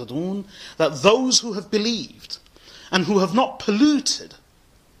وَهُمْ مُهْتَدُونَ, that those who have believed and who have not polluted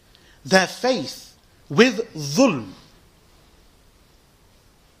their faith with dhulm,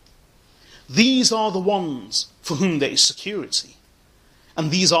 these are the ones for whom there is security, and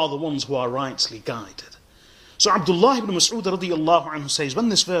these are the ones who are rightly guided. So Abdullah ibn Mas'ud radiyallahu anhu says, when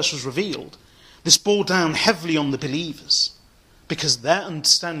this verse was revealed, this bore down heavily on the believers, because their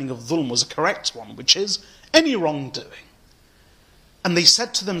understanding of dhulm was a correct one, which is any wrongdoing. And they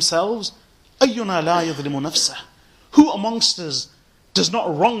said to themselves, أَيُّنَا لَا يَظْلِمُ نَفْسَهُ, who amongst us does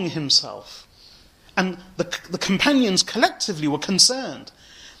not wrong himself? And the companions collectively were concerned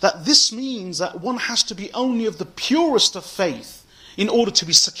that this means that one has to be only of the purest of faith in order to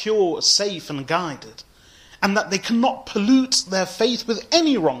be secure, safe and guided, and that they cannot pollute their faith with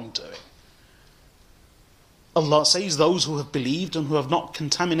any wrongdoing. Allah says those who have believed and who have not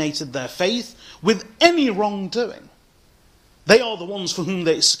contaminated their faith with any wrongdoing, they are the ones for whom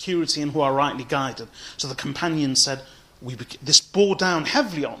there is security and who are rightly guided. So the companions said, this bore down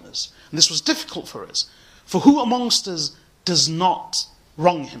heavily on us, and this was difficult for us. For who amongst us does not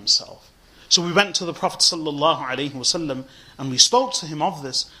wrong himself? So we went to the Prophet ﷺ and we spoke to him of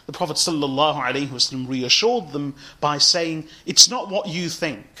this. The Prophet ﷺ reassured them by saying, it's not what you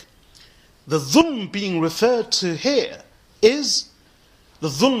think. The dhulm being referred to here is the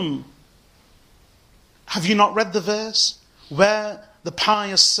dhulm. Have you not read the verse where the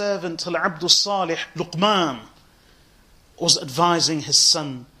pious servant Al-Abdul Salih Luqman was advising his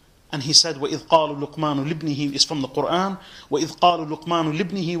son, and he said, وَإِذْ قَالُوا لُقْمَانُ لِابْنِهِ, is from the Quran, وَإِذْ قَالُوا لُقْمَانُ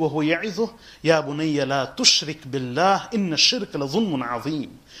لِابْنِهِ وَهُوَ يَعِظُهُ يَا بُنَيَّ لَا تُشْرِكْ بِاللَّهِ إِنَّ الشِّرْكَ لَظُلْمٌ عَظِيمٌ.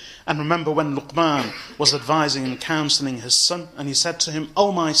 And remember when Luqman was advising and counseling his son, and he said to him,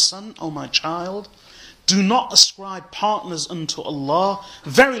 O my son, O my child, do not ascribe partners unto Allah.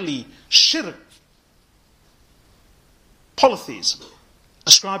 Verily, shirk, polytheism,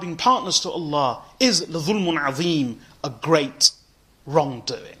 ascribing partners to Allah, is لَظُلْمٌ عَظِيمٌ, a great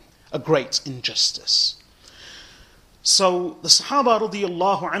wrongdoing, a great injustice. So the Sahaba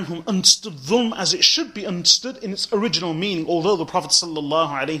radiyallahu anhum understood dhulm as it should be understood in its original meaning, although the Prophet sallallahu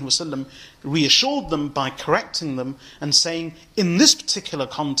alaihi wasallam reassured them by correcting them and saying, in this particular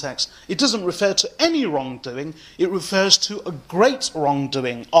context, it doesn't refer to any wrongdoing, it refers to a great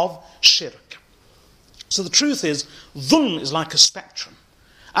wrongdoing of shirk. So the truth is, dhulm is like a spectrum.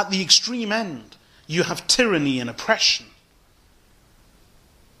 At the extreme end, you have tyranny and oppression,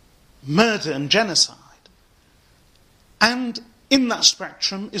 murder and genocide. And in that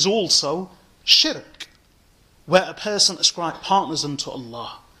spectrum is also shirk, where a person ascribes partners unto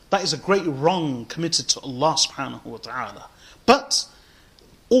Allah. That is a great wrong committed to Allah subhanahu wa ta'ala. But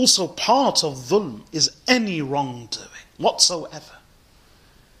also part of dhulm is any wrongdoing whatsoever.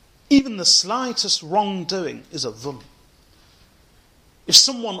 Even the slightest wrongdoing is a dhulm. If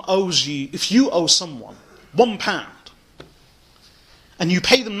someone owes you, if you owe someone £1 and you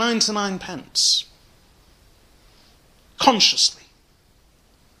pay them 99 pence, consciously,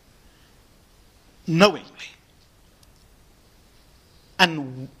 knowingly,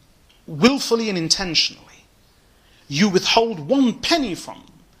 and willfully and intentionally, you withhold 1 penny from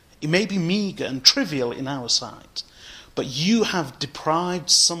them. It may be meagre and trivial in our sight, but you have deprived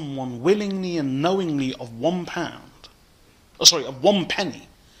someone willingly and knowingly of £1. Of 1 penny.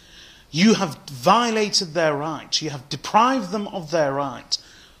 You have violated their right. You have deprived them of their right.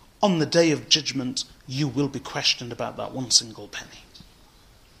 On the day of judgment, you will be questioned about that 1 single penny.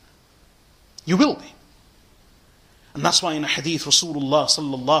 You will be. And that's why in a hadith Rasulullah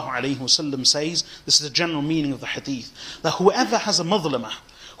sallallahu alayhi wasallam says, this is the general meaning of the hadith, that whoever has a madhlamah,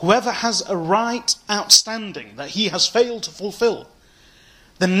 whoever has a right outstanding that he has failed to fulfill,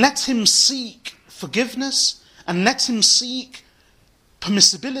 then let him seek forgiveness, and let him seek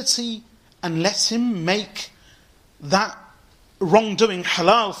permissibility, and let him make that wrongdoing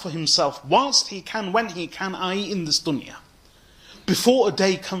halal for himself whilst he can, when he can, i.e. in this dunya, before a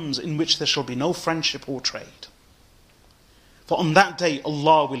day comes in which there shall be no friendship or trade. For on that day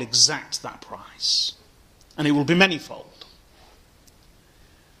Allah will exact that price, and it will be manifold.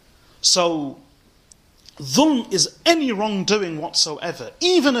 So dhulm is any wrongdoing whatsoever,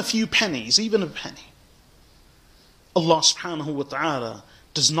 even a few pennies, even a penny. Allah subhanahu wa ta'ala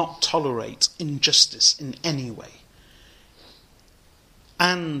does not tolerate injustice in any way.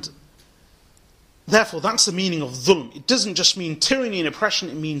 And therefore that's the meaning of dhulm. It doesn't just mean tyranny and oppression,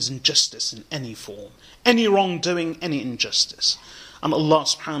 it means injustice in any form. Any wrongdoing, any injustice. And Allah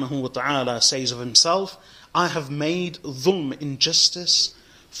subhanahu wa ta'ala says of himself, I have made dhulm, injustice,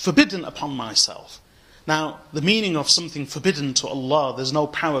 forbidden upon myself. Now, the meaning of something forbidden to Allah, there's no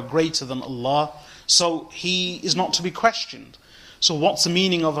power greater than Allah, so He is not to be questioned. So what's the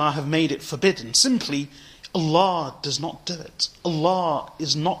meaning of I have made it forbidden? Simply, Allah does not do it. Allah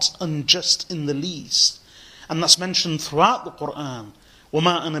is not unjust in the least. And that's mentioned throughout the Qur'an.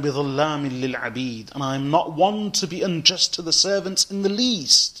 وَمَا أَنَا بِظَلَّامٍ لِلْعَبِيدِ. And I am not one to be unjust to the servants in the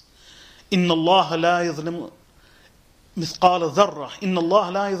least. إِنَّ اللَّهَ لَا يَظْلِمُ مِثْقَالَ ذَرَّةٍ إِنَّ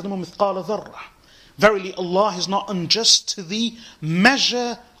اللَّهَ لَا يَظْلِمُ مِثْقَالَ ذَرَّةٍ. Verily Allah is not unjust to the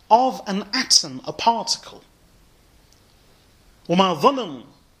measure of an atom, a particle. وَمَا ظَلَمُوا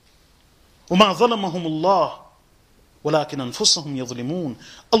وَمَا ظَلَمَهُمُ اللَّهُ وَلَكِنْ أَنفُسَهُمْ يَظْلِمُونَ.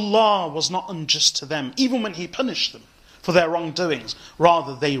 Allah was not unjust to them, even when He punished them for their wrongdoings.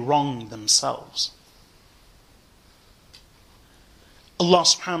 Rather, they wronged themselves. Allah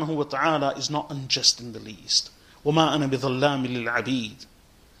subhanahu wa ta'ala is not unjust in the least. وَمَا أَنَا بِظَلَّامٍ لِلْعَبِيدِ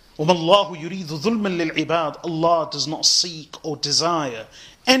وَمَا اللَّهُ يُرِيدُ ظُلْمًا لِلْعِبَادِ. Allah does not seek or desire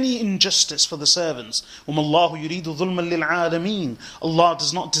any injustice for the servants. وَمَا اللَّهُ يُرِيدُ ظُلْمًا لِلْعَالَمِينَ. Allah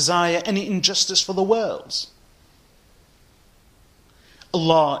does not desire any injustice for the worlds.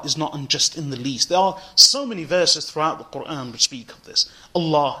 Allah is not unjust in the least. There are so many verses throughout the Qur'an which speak of this.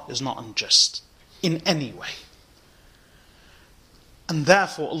 Allah is not unjust in any way. And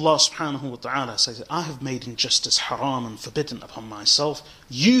therefore Allah subhanahu wa ta'ala says, I have made injustice haram and forbidden upon myself.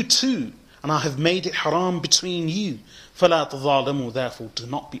 You too. And I have made it haram between you. فَلَا تَظَالَمُوا. Therefore do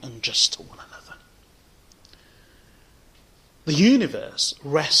not be unjust to one another. The universe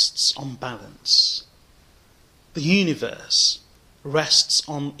rests on balance. The universe rests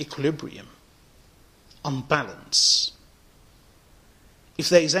on equilibrium, on balance. If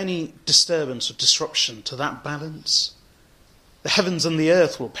there is any disturbance or disruption to that balance, the heavens and the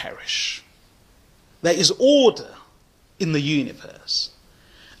earth will perish. There is order in the universe.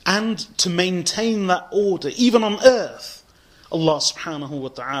 And to maintain that order, even on earth, Allah subhanahu wa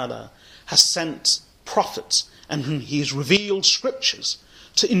ta'ala has sent prophets and He has revealed scriptures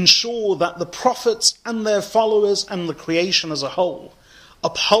to ensure that the prophets and their followers and the creation as a whole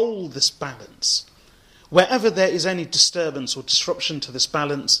uphold this balance. Wherever there is any disturbance or disruption to this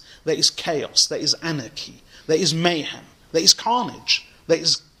balance, there is chaos, there is anarchy, there is mayhem, there is carnage, there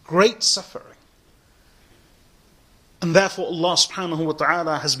is great suffering. And therefore Allah subhanahu wa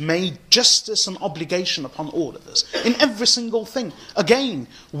ta'ala has made justice an obligation upon all of us. In every single thing. Again,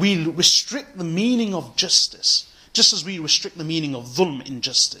 we restrict the meaning of justice, just as we restrict the meaning of dhulm,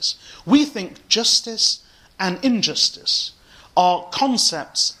 injustice. We think justice and injustice are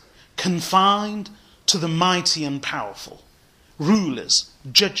concepts confined to the mighty and powerful, rulers,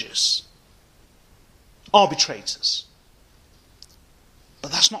 judges, arbitrators.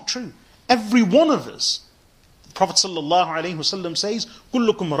 But that's not true. Every one of us, the Prophet ﷺ says,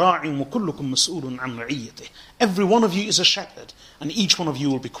 كُلُّكُمْ رَاعٍ وَكُلُّكُمْ مَسْئُولٌ عَنْ رَعِيَّتِهِ. Every one of you is a shepherd, and each one of you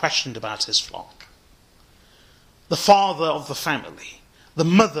will be questioned about his flock. The father of the family, the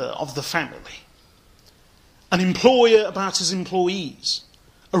mother of the family, an employer about his employees,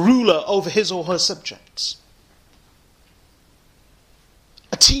 a ruler over his or her subjects,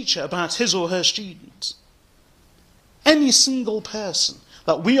 a teacher about his or her students. Any single person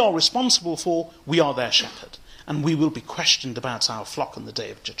that we are responsible for, we are their shepherd, and we will be questioned about our flock on the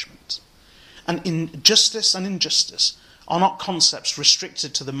Day of Judgment. And justice and injustice are not concepts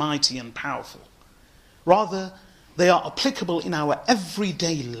restricted to the mighty and powerful. Rather, they are applicable in our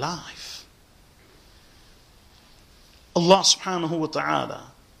everyday life. Allah subhanahu wa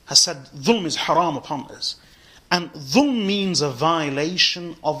ta'ala has said dhulm is haram upon us. And dhulm means a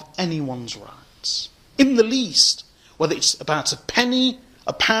violation of anyone's rights. In the least, whether it's about a penny,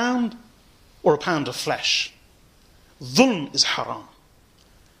 a pound, or a pound of flesh. Dhulm is haram.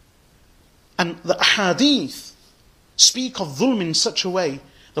 And the ahadith speak of dhulm in such a way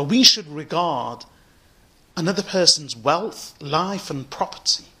that we should regard another person's wealth, life and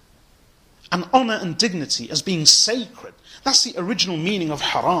property, and honour and dignity as being sacred. That's the original meaning of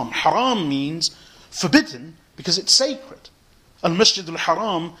haram. Haram means forbidden because it's sacred. Al-Masjid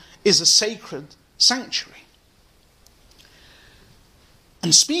al-Haram is a sacred sanctuary.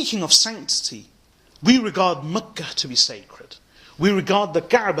 And speaking of sanctity, we regard Mecca to be sacred. We regard the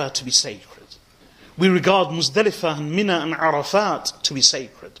Kaaba to be sacred. We regard Muzdalifah and Mina and Arafat to be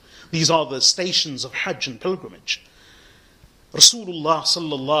sacred. These are the stations of Hajj and pilgrimage. Rasulullah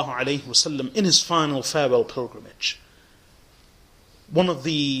sallallahu alayhi wasallam, in his final farewell pilgrimage, one of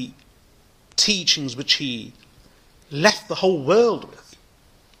the teachings which he left the whole world with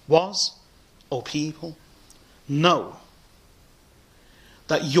was, O people, know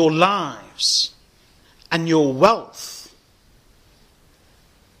that your lives and your wealth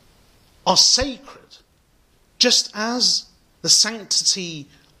are sacred, just as the sanctity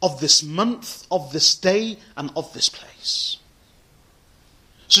of this month, of this day, and of this place.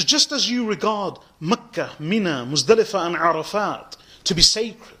 So just as you regard Mecca, Mina, Muzdalifah and Arafat to be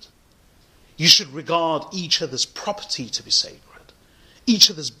sacred, you should regard each other's property to be sacred, each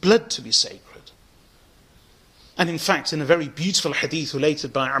other's blood to be sacred. And in fact, in a very beautiful hadith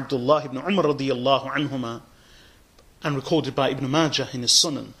related by Abdullah ibn Umar radiyallahu anhuma and recorded by Ibn Majah in his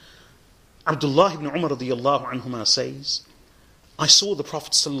Sunan, Abdullah ibn Umar radiyallahu anhuma says, I saw the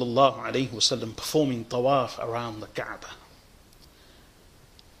Prophet sallallahu alayhi wasallam performing tawaf around the Kaaba.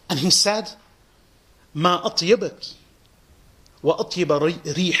 And he said, ما أطيبك وأطيب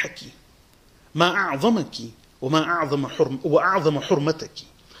ريحك ما أعظمك وأعظم حرمتك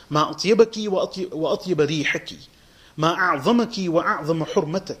ما أطيبك وأطيب ريحك ما أعظمك وأعظم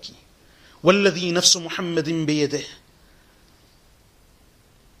حرمتك والذي نفس محمد بيده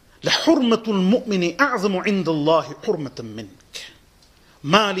لحرمة المؤمن أعظم عند الله حرمة منك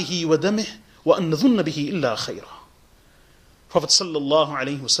ماله ودمه وأن نظن به إلا خيرا. Prophet sallallahu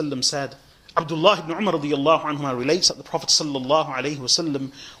alayhi wasallam said, Abdullah ibn Umar radiyallahu anhu relates that the Prophet sallallahu alayhi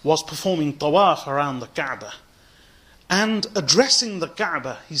wasallam was performing tawaf around the Kaaba, and addressing the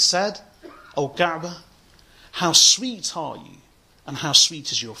Kaaba, he said, O Kaaba, how sweet are you, and how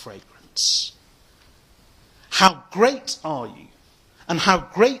sweet is your fragrance. How great are you, and how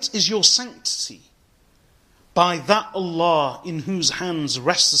great is your sanctity. By that Allah in whose hands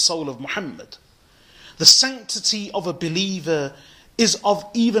rests the soul of Muhammad. The sanctity of a believer is of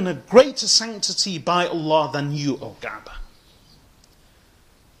even a greater sanctity by Allah than you, O Kaaba.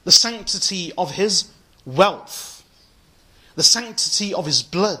 The sanctity of his wealth, the sanctity of his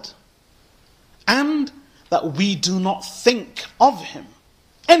blood, and that we do not think of him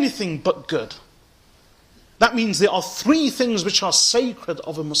anything but good. That means there are three things which are sacred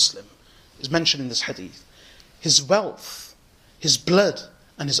of a Muslim, is mentioned in this hadith: his wealth, his blood,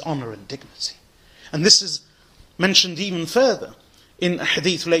 and his honor and dignity. And this is mentioned even further in a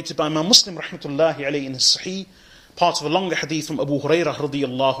hadith related by Imam Muslim rahmatullahi alayhi in his Sahih, part of a longer hadith from Abu Hurairah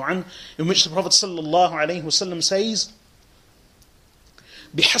radiyallahu anhu, in which the Prophet sallallahu alayhi wasallam says,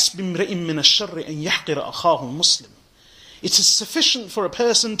 بِحَسْبِ امْرِئٍ مِّنَ الشَّرِّ أَن يَحْقِرَ أَخَاهُ الْمُسْلِمِ. It is sufficient for a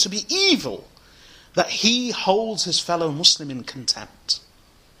person to be evil that he holds his fellow Muslim in contempt.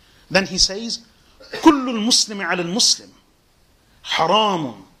 Then he says, كُلُّ الْمُسْلِمِ عَلَى الْمُسْلِمِ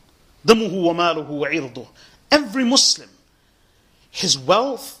حَرَامٌ دَمُهُ وَمَالُهُ وَعِرْضُهُ. Every Muslim, his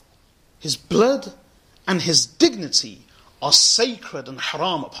wealth, his blood, and his dignity are sacred and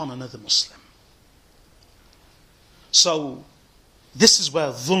haram upon another Muslim. So, this is where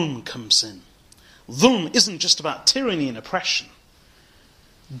dhulm comes in. Dhulm isn't just about tyranny and oppression.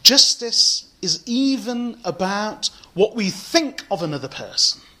 Justice is even about what we think of another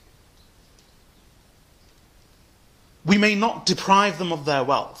person. We may not deprive them of their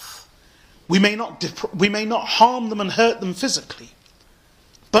wealth. We may not harm them and hurt them physically.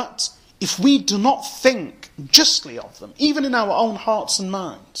 But if we do not think justly of them, even in our own hearts and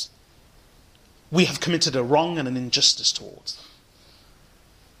minds, we have committed a wrong and an injustice towards them.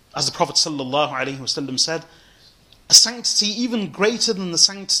 As the Prophet ﷺ said, a sanctity even greater than the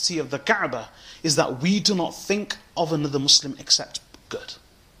sanctity of the Kaaba is that we do not think of another Muslim except good.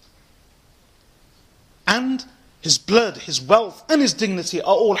 And his blood, his wealth, and his dignity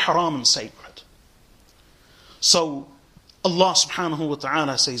are all haram and sacred. So Allah subhanahu wa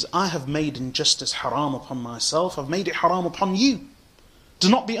ta'ala says, I have made injustice haram upon myself, I've made it haram upon you. Do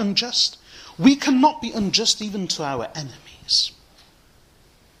not be unjust. We cannot be unjust even to our enemies.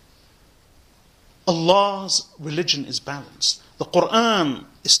 Allah's religion is balanced. The Quran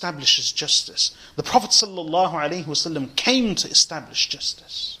establishes justice. The Prophet ﷺ came to establish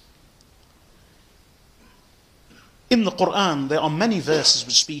justice. In the Quran, there are many verses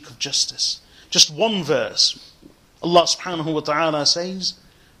which speak of justice. Just one verse, Allah subhanahu wa ta'ala says,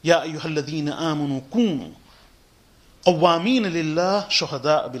 يَا أَيُّهَا الَّذِينَ آمَنُوا كُونُوا قَوَّامِينَ لِلَّهِ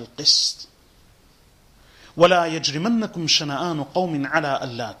شُهَدَاءَ بِالْقِسْطِ وَلَا يَجْرِمَنَّكُمْ شَنَآنُ قَوْمٍ عَلَىٰ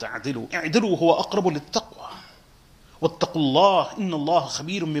أَلَّا تَعْدِلُوا اعْدِلُوا هُوَ أَقْرَبُ لِلتَّقْوَى وَاتَّقُوا اللَّهَ إِنَّ اللَّهَ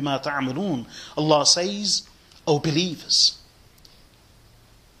خَبِيرٌ بِمَا تَعْمَلُونَ. Allah says, O believers,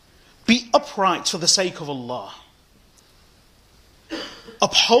 be upright for the sake of Allah,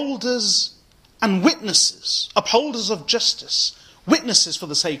 upholders and witnesses, upholders of justice, witnesses for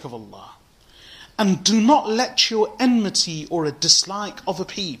the sake of Allah. And do not let your enmity or a dislike of a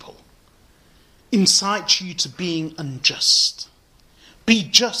people incite you to being unjust. Be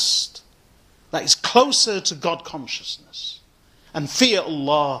just. That is closer to God consciousness. and fear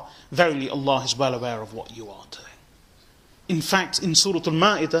Allah. Verily Allah is well aware of what you are doing. In fact, in Surah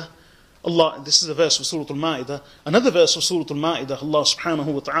Al-Ma'idah, this is a verse of Surah Al-Ma'idah, another verse of Surah Al-Ma'idah, Allah subhanahu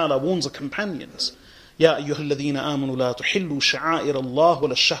wa ta'ala warns the companions, يا أيها الذين آمنوا لا تحلوا شعائر الله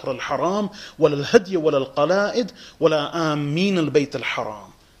ولا الشهر الحرام ولا الهدي ولا القلائد ولا آمين البيت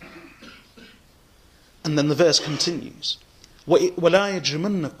الحرام. And then the verse continues, ولا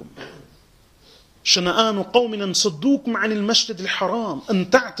يجرمنكم شنآن قوم أن صدوكم عن المسجد الحرام أن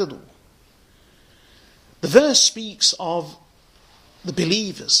تعتدوا. The verse speaks of the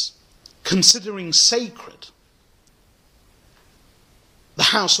believers considering sacred the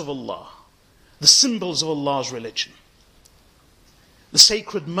house of Allah, the symbols of Allah's religion, the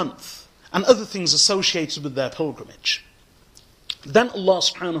sacred month, and other things associated with their pilgrimage. Then Allah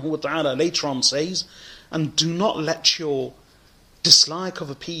subhanahu wa ta'ala later on says, and do not let your dislike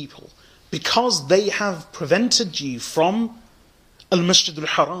of a people, because they have prevented you from Al-Masjid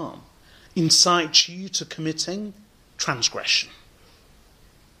al-Haram, incite you to committing transgression.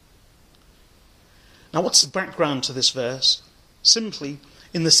 Now what's the background to this verse? Simply,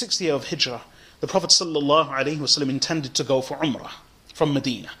 in the 6th year of Hijrah, the Prophet ﷺ intended to go for Umrah from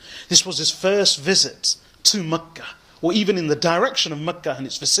Medina. This was his first visit to Mecca, or even in the direction of Mecca and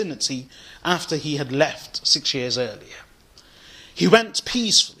its vicinity, after he had left 6 years earlier. He went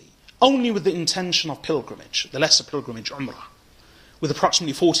peacefully, only with the intention of pilgrimage, the lesser pilgrimage, Umrah, with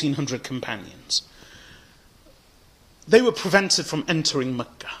approximately 1,400 companions. They were prevented from entering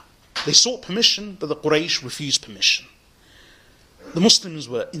Mecca. They sought permission, but the Quraysh refused permission. The Muslims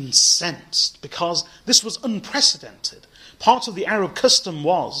were incensed because this was unprecedented. Part of the Arab custom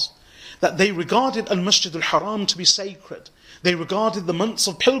was that they regarded Al-Masjid al-Haram to be sacred. They regarded the months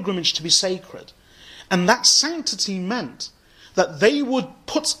of pilgrimage to be sacred. And that sanctity meant that they would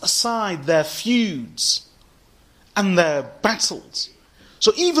put aside their feuds and their battles.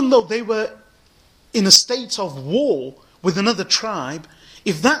 So even though they were in a state of war with another tribe,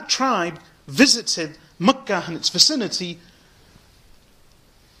 if that tribe visited Mecca and its vicinity,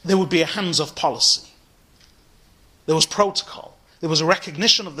 there would be a hands-off policy. There was protocol. There was a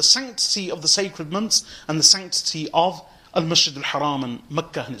recognition of the sanctity of the sacred months and the sanctity of Al-Masjid al-Haram and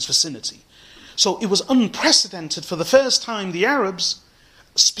Mecca and its vicinity. So it was unprecedented. For the first time, the Arabs,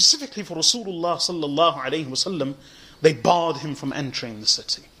 specifically for Rasulullah sallallahu alayhi wasallam, they barred him from entering the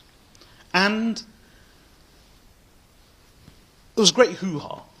city. And there was great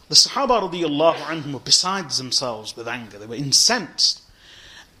hoo-ha. The Sahaba radiyallahu anhum were beside themselves with anger. They were incensed.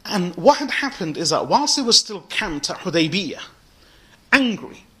 And what had happened is that whilst they were still camped at Hudaybiyah,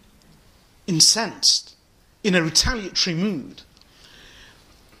 angry, incensed, in a retaliatory mood,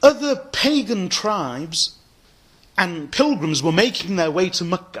 other pagan tribes and pilgrims were making their way to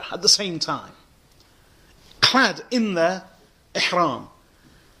Mecca at the same time, clad in their ihram.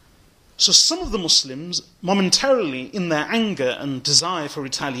 So some of the Muslims, momentarily in their anger and desire for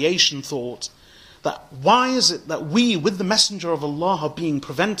retaliation, thought that why is it that we, with the Messenger of Allah, are being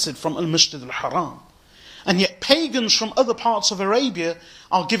prevented from Al-Masjid al-Haram, and yet pagans from other parts of Arabia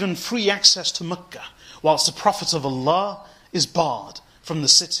are given free access to Mecca, whilst the Prophet of Allah is barred from the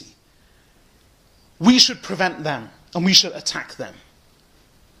city. We should prevent them, and we should attack them.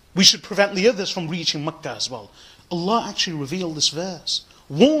 We should prevent the others from reaching Mecca as well. Allah actually revealed this verse,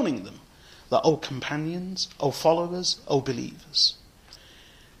 warning them that, O companions, O followers, O believers,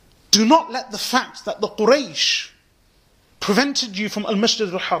 do not let the fact that the Quraysh prevented you from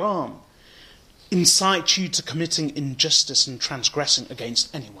Al-Masjid al-Haram incite you to committing injustice and transgressing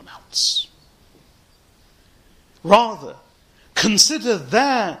against anyone else. Rather, consider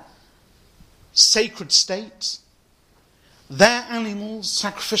their sacred state, their animals,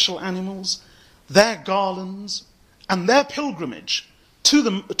 sacrificial animals, their garlands, and their pilgrimage to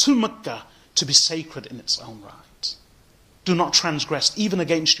Mecca to be sacred in its own right. Do not transgress even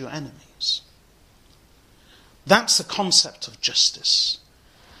against your enemies. That's the concept of justice.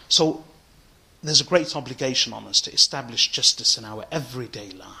 So there's a great obligation on us to establish justice in our everyday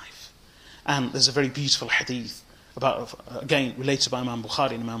life. And there's a very beautiful hadith about, again, related by Imam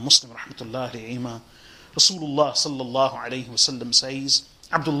Bukhari and Imam Muslim rahmatullahi alayhima. Rasulullah sallallahu alayhi wasallam says,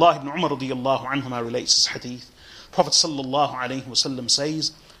 Abdullah ibn Umar radiyallahu anhuma relates this hadith. Prophet sallallahu alayhi wasallam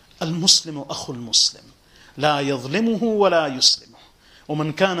says, Al-Muslimu akhul Muslim, la yadhlimuhu wa la yuslimuhu,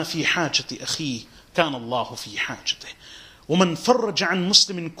 ومن كان في حاجة أخيه كان الله في حاجته, ومن فرج عن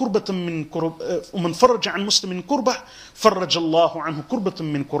مسلم كربة من كرب ومن فرج عن مسلم كربة فرج الله عنه كربة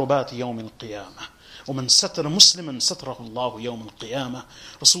من كربات يوم القيامة, ومن ستر مسلما ستره الله يوم القيامة.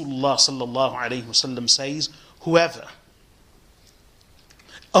 Rasulullah sallallahu alayhi wasallam says, whoever,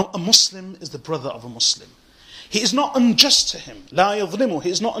 a Muslim is the brother of a Muslim. He is not unjust to him. لا يظلمه. He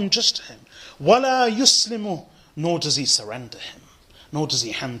is not unjust to him. ولا يسلمه. Nor does he surrender him. Nor does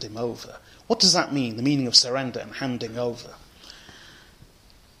he hand him over. What does that mean? The meaning of surrender and handing over.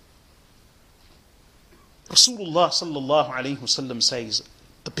 Rasulullah sallallahu alayhi wasallam says,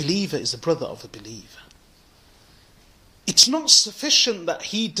 a believer is a brother of a believer. It's not sufficient that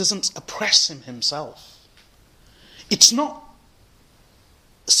he doesn't oppress him himself. It's not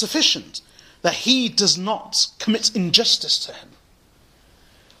sufficient that he does not commit injustice to him.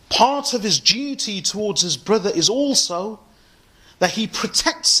 Part of his duty towards his brother is also that he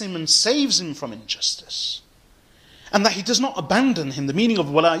protects him and saves him from injustice. And that he does not abandon him. The meaning of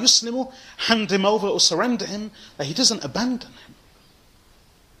وَلَا يُسْلِمُ, hand him over or surrender him, that he doesn't abandon him.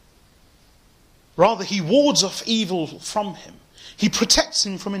 Rather, he wards off evil from him. He protects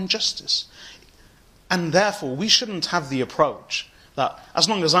him from injustice. And therefore, we shouldn't have the approach that as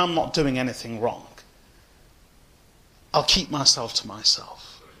long as I'm not doing anything wrong, I'll keep myself to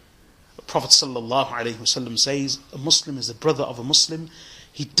myself. The Prophet ﷺ says, a Muslim is a brother of a Muslim.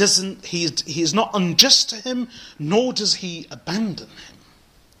 He is not unjust to him, nor does he abandon him.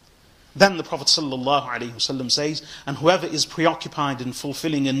 Then the Prophet ﷺ says, and whoever is preoccupied in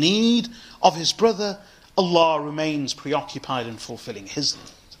fulfilling a need of his brother, Allah remains preoccupied in fulfilling his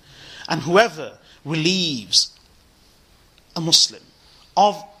need. And whoever relieves a Muslim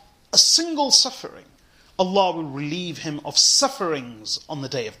of a single suffering, Allah will relieve him of sufferings on the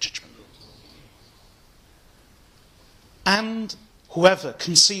Day of Judgment. And whoever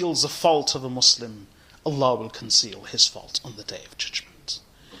conceals the fault of a Muslim, Allah will conceal his fault on the Day of Judgment.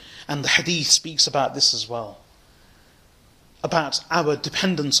 And the hadith speaks about this as well, about our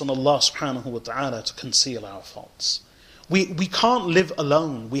dependence on Allah subhanahu wa ta'ala to conceal our faults. We can't live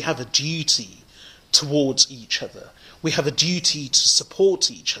alone. We have a duty towards each other. We have a duty to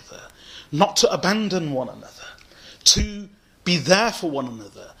support each other, not to abandon one another, to be there for one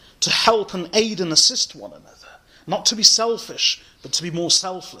another, to help and aid and assist one another, not to be selfish, but to be more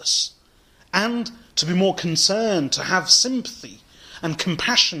selfless, and to be more concerned, to have sympathy and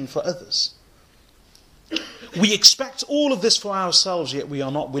compassion for others. We expect all of this for ourselves, yet we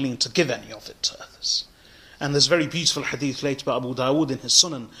are not willing to give any of it to others. And there's a very beautiful hadith later by Abu Dawood in his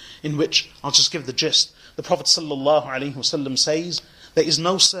Sunan, in which, I'll just give the gist, the Prophet ﷺ says, there is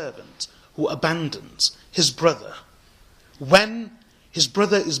no servant who abandons his brother when his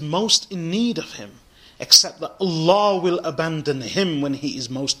brother is most in need of him, except that Allah will abandon him when he is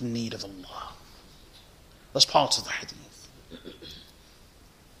most in need of Allah. That's part of the hadith.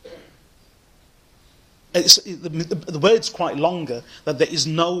 The word's quite longer, that there is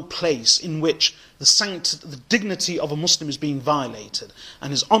no place in which the dignity of a Muslim is being violated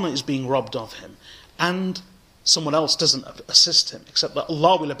and his honour is being robbed of him, and someone else doesn't assist him, except that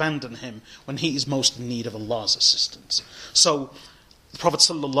Allah will abandon him when he is most in need of Allah's assistance. So the Prophet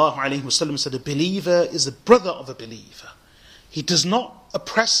ﷺ said, a believer is a brother of a believer. He does not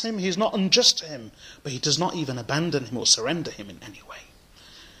oppress him, he is not unjust to him, but he does not even abandon him or surrender him in any way.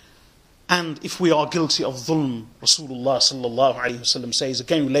 And if we are guilty of dhulm, Rasulullah ﷺ says,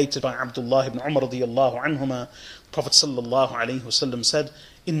 again related by Abdullah ibn Umar radiyallahu anhuma, the Prophet ﷺ said,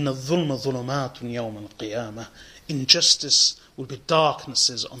 Inna dhulma dhulumatun yawm al-qiyamah. Injustice will be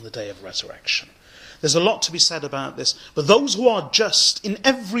darknesses on the day of resurrection. There's a lot to be said about this, but those who are just in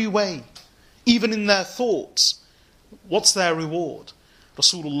every way, even in their thoughts, what's their reward?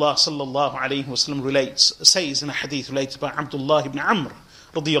 Rasulullah ﷺ says in a hadith related by Abdullah ibn Amr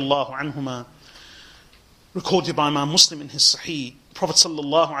radiyallahu anhuma, recorded by Imam Muslim in his Sahih, Prophet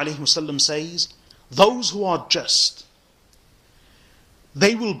ﷺ says, those who are just,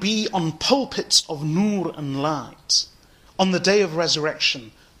 they will be on pulpits of nur and light on the day of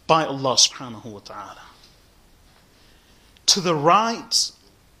resurrection by Allah subhanahu wa ta'ala, to the right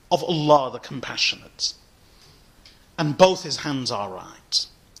of Allah the Compassionate, and both his hands are right.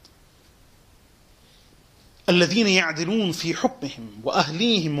 الَّذِينَ يَعْدِلُونَ فِي حُكْمِهِمْ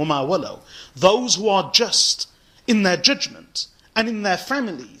وَأَهْلِيهِمْ وَمَا وَلَوْا. Those who are just in their judgment and in their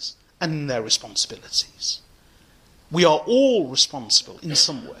families and in their responsibilities. We are all responsible in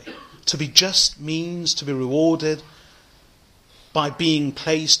some way. To be just means to be rewarded by being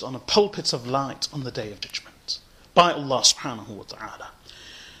placed on a pulpit of light on the Day of Judgment by Allah subhanahu wa ta'ala.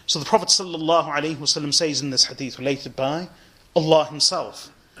 So the Prophet ﷺ says in this hadith related by Allah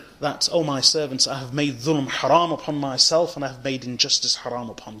himself, that, O my servants, I have made dhulm haram upon myself and I have made injustice haram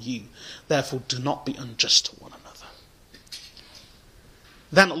upon you. Therefore do not be unjust to one another.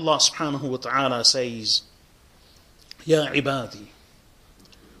 Then Allah subhanahu wa ta'ala says, Ya ibadi,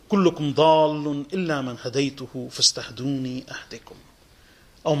 kullukum dallun illa man hadaytuhu fastahduni ahdikum.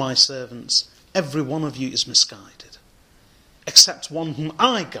 O my servants, every one of you is misguided, except one whom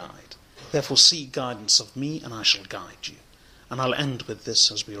I guide. Therefore seek guidance of me, and I shall guide you. And I'll end with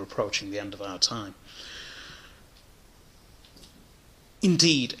this as we are approaching the end of our time.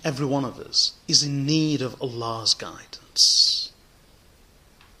 Indeed, every one of us is in need of Allah's guidance.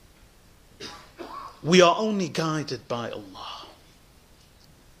 We are only guided by Allah.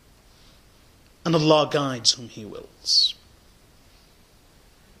 And Allah guides whom He wills.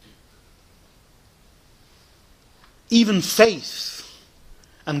 Even faith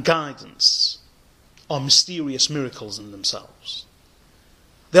and guidance are mysterious miracles in themselves.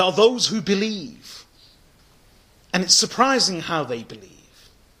 There are those who believe, and it's surprising how they believe.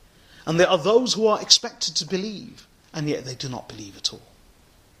 And there are those who are expected to believe, and yet they do not believe at all.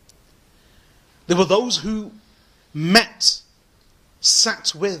 There were those who met,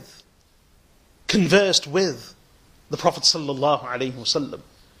 sat with, conversed with the Prophet ﷺ.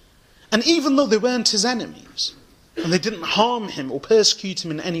 And even though they weren't his enemies, and they didn't harm him or persecute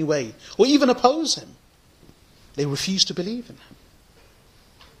him in any way, or even oppose him, they refused to believe in him.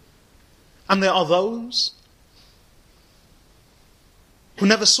 And there are those who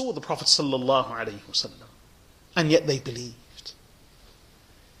never saw the Prophet ﷺ, and yet they believed.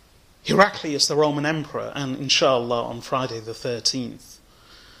 Heraclius, the Roman emperor, and inshallah on Friday the 13th,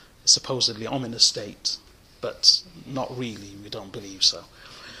 supposedly ominous date, but not really, we don't believe so.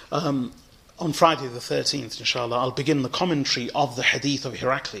 On Friday the 13th, inshallah, I'll begin the commentary of the hadith of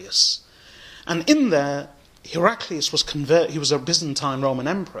Heraclius. And in there, Heraclius he was a Byzantine Roman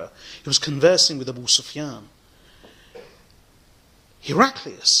emperor. He was conversing with Abu Sufyan.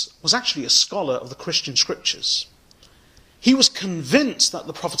 Heraclius was actually a scholar of the Christian scriptures. He was convinced that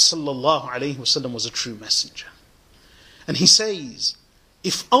the Prophet ﷺ was a true messenger. And he says,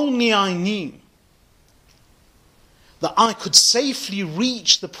 if only I knew that I could safely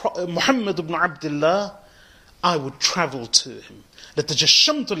reach the Muhammad ibn Abdullah, I would travel to him.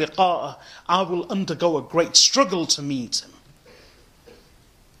 لَتَجَشَّمْتُ لِقَاءَهُ, I will undergo a great struggle to meet him.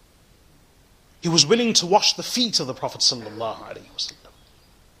 He was willing to wash the feet of the Prophet ﷺ.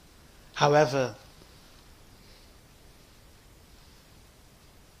 However,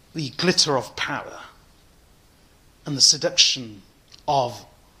 the glitter of power and the seduction of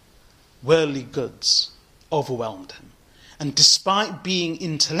worldly goods overwhelmed him. And despite being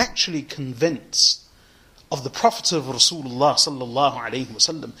intellectually convinced of the Prophet of Rasulullah sallallahu alaihi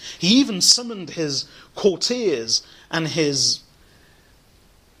wasallam, he even summoned his courtiers and his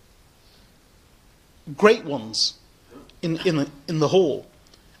great ones in the hall,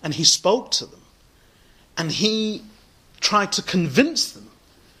 and he spoke to them, and he tried to convince them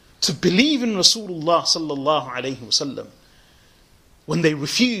to believe in Rasulullah sallallahu alaihi wasallam. When they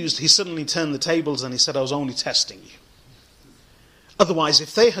refused, he suddenly turned the tables and he said, I was only testing you. Otherwise,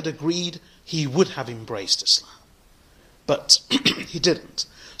 if they had agreed, he would have embraced Islam. But he didn't.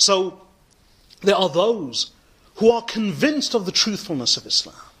 So there are those who are convinced of the truthfulness of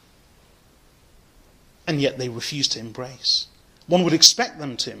Islam, and yet they refuse to embrace. One would expect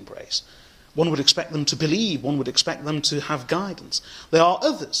them to embrace. One would expect them to believe. One would expect them to have guidance. There are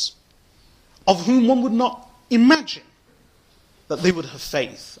others of whom one would not imagine that they would have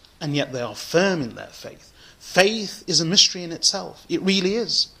faith, and yet they are firm in their faith. Faith is a mystery in itself. It really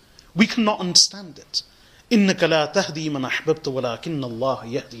is. We cannot understand it. إِنَّكَ لَا تَهْدِي مَنْ أَحْبَبْتَ وَلَكِنَّ اللَّهَ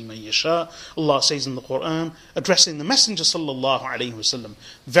يَهْدِي مَنْ يَشَاءُ. Allah says in the Quran, addressing the Messenger sallallahu alaihi wasallam,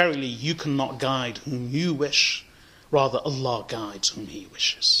 verily you cannot guide whom you wish, rather Allah guides whom He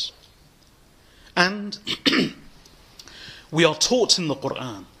wishes. And we are taught in the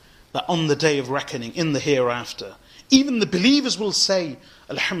Quran that on the day of reckoning, in the hereafter, even the believers will say,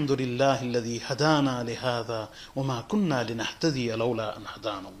 Alhamdulillah alladhi hadana lihada wa ma kunna linahtadiya lawla an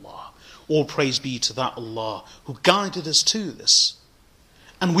hadana Allah. All praise be to that Allah who guided us to this.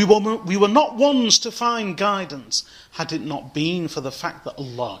 And we were not ones to find guidance had it not been for the fact that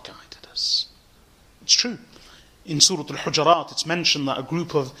Allah guided us. It's true. In Surah Al-Hujurat, it's mentioned that a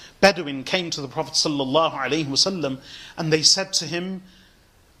group of Bedouin came to the Prophet ﷺ and they said to him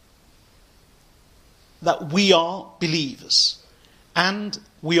that we are believers and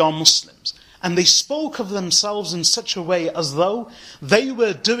we are Muslims. And they spoke of themselves in such a way as though they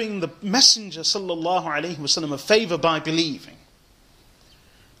were doing the Messenger ﷺ a favor by believing.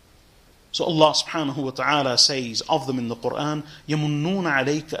 So Allah subhanahu wa ta'ala says of them in the Quran, يَمُنُّونَ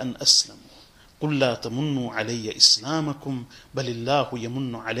عَلَيْكَ أَنْ أَسْلَمُوا قُلْ لَا تَمُنُّوا عَلَيَّ إِسْلَامَكُمْ بَلِ اللَّهُ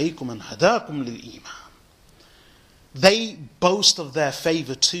يَمُنُّ عَلَيْكُمْ أَنْ هَدَاكُمْ لِلْإِيمَانِ. They boast of their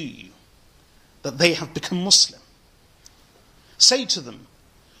favor to you, that they have become Muslim. Say to them,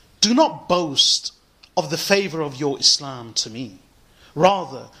 do not boast of the favor of your Islam to me.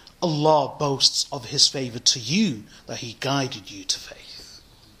 Rather, Allah boasts of His favour to you, that He guided you to faith.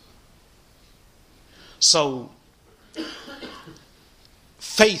 So,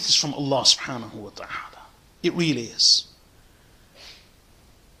 faith is from Allah subhanahu wa ta'ala. It really is.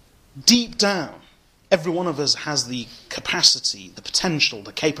 Deep down, every one of us has the capacity, the potential,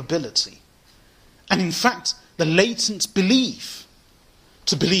 the capability, and in fact, the latent belief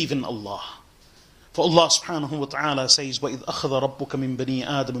to believe in Allah. For Allah subhanahu wa ta'ala says, وَإِذْ أَخَذَ رَبُّكَ مِنْ بَنِي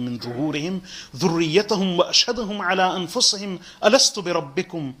آدَمَ مِنْ ظُهُورِهِمْ ذُرِّيَّتَهُمْ وَأَشْهَدَهُمْ عَلَىٰ أَنفُسِهِمْ أَلَسْتُ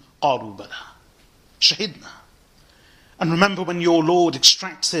بِرَبِّكُمْ قَالُوا بَلَىٰ شَهِدْنَا. And remember when your Lord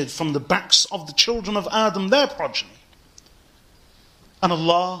extracted from the backs of the children of Adam their progeny. And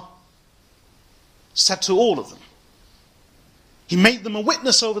Allah said to all of them, He made them a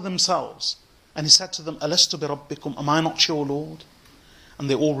witness over themselves. And He said to them, أَلَسْتُ بِرَبِّكُمْ, am I not your Lord? And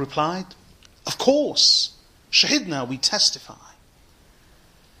they all replied, of course, shahidna, we testify.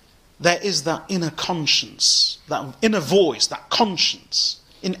 There is that inner conscience, that inner voice, that conscience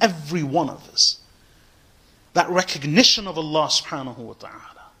in every one of us. That recognition of Allah subhanahu wa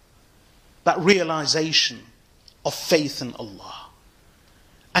ta'ala. That realization of faith in Allah.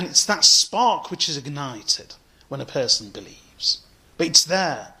 And it's that spark which is ignited when a person believes. But it's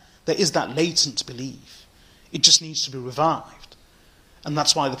there. There is that latent belief. It just needs to be revived. And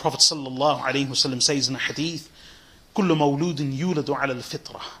that's why the Prophet ﷺ says in a hadith, كُلُّ مَوْلُودٍ يُولَدُ عَلَى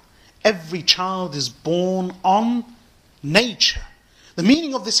الْفِطْرَةِ. Every child is born on nature. The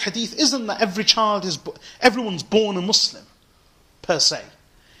meaning of this hadith isn't that everyone's born a Muslim, per se.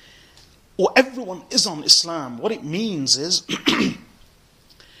 Or everyone is on Islam. What it means is,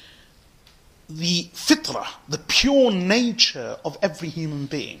 the fitrah, the pure nature of every human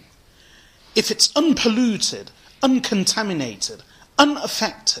being, if it's unpolluted, uncontaminated,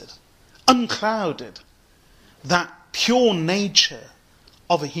 unaffected, unclouded, that pure nature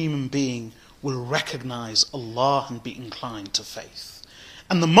of a human being will recognize Allah and be inclined to faith.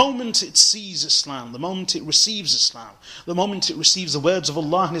 And the moment it sees Islam, the moment it receives Islam, the moment it receives the words of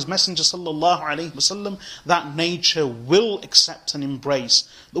Allah and His Messenger sallallahu alaihi wasallam, that nature will accept and embrace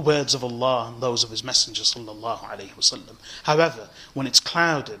the words of Allah and those of His Messenger sallallahu alaihi wasallam. However, when it's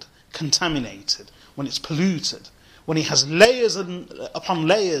clouded, contaminated, when it's polluted, when it has layers upon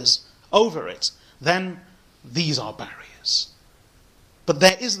layers over it, then these are barriers. But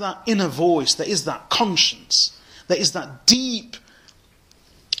there is that inner voice, there is that conscience, there is that deep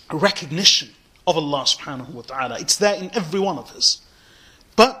recognition of Allah subhanahu wa ta'ala. It's there in every one of us.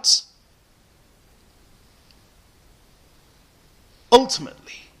 But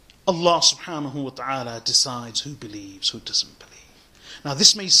ultimately, Allah subhanahu wa ta'ala decides who believes, who doesn't believe. Now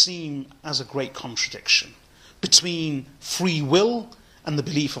this may seem as a great contradiction between free will and the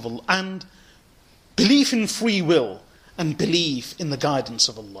belief of Allah, and belief in free will and belief in the guidance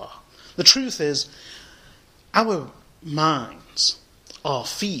of Allah. The truth is, our minds are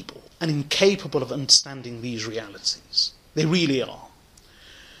feeble and incapable of understanding these realities. They really are.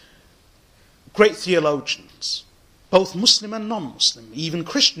 Great theologians, both Muslim and non-Muslim, even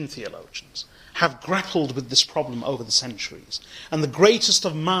Christian theologians, have grappled with this problem over the centuries. And the greatest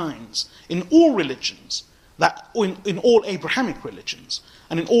of minds in all religions, in all Abrahamic religions,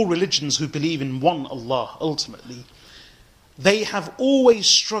 and in all religions who believe in one Allah ultimately, they have always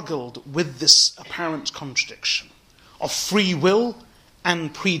struggled with this apparent contradiction of free will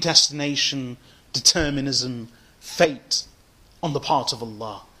and predestination, determinism, fate on the part of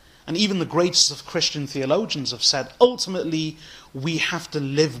Allah. And even the greatest of Christian theologians have said, ultimately, we have to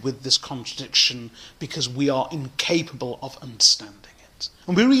live with this contradiction because we are incapable of understanding it.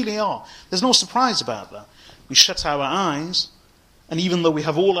 And we really are. There's no surprise about that. We shut our eyes, and even though we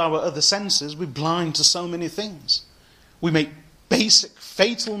have all our other senses, we're blind to so many things. We make basic,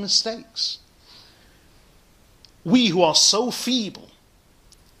 fatal mistakes. We who are so feeble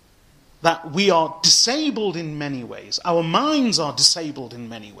that we are disabled in many ways. Our minds are disabled in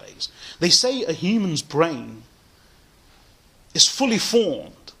many ways. They say a human's brain is fully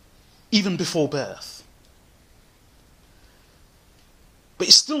formed even before birth. But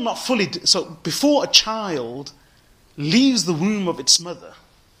it's still not fully... So before a child leaves the womb of its mother,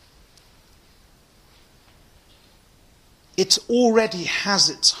 it already has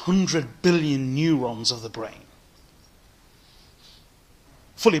its 100 billion neurons of the brain.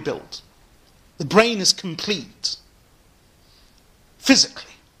 Fully built. The brain is complete.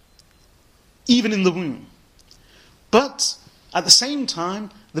 Physically. Even in the womb. But at the same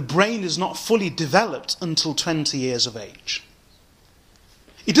time, the brain is not fully developed until 20 years of age.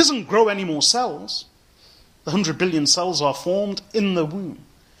 It doesn't grow any more cells. The 100 billion cells are formed in the womb.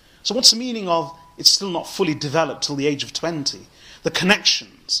 So what's the meaning of it's still not fully developed till the age of 20? The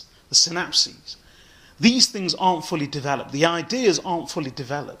connections, the synapses. These things aren't fully developed. The ideas aren't fully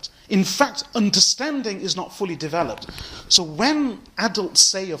developed. In fact, understanding is not fully developed. So when adults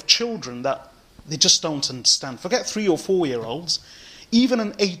say of children that they just don't understand, forget 3 or 4-year-olds, even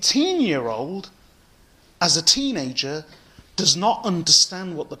an 18-year-old, as a teenager, does not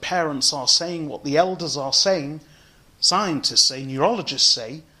understand what the parents are saying, what the elders are saying, scientists say, neurologists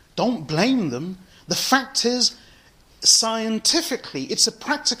say. Don't blame them. The fact is, scientifically, it's a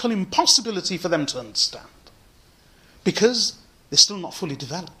practical impossibility for them to understand because they're still not fully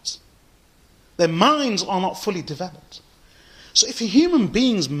developed. Their minds are not fully developed. So if a human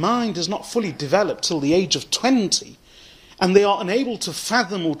being's mind is not fully developed till the age of 20 and they are unable to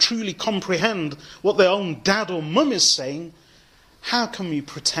fathom or truly comprehend what their own dad or mum is saying, how can we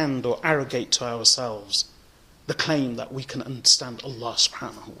pretend or arrogate to ourselves the claim that we can understand Allah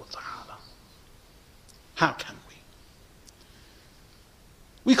subhanahu wa ta'ala? How can we?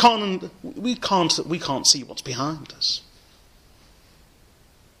 We can't see what's behind us.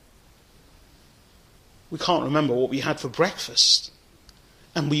 We can't remember what we had for breakfast,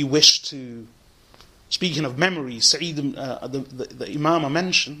 and we wish to. Speaking of memory, Sa'id, the Imam I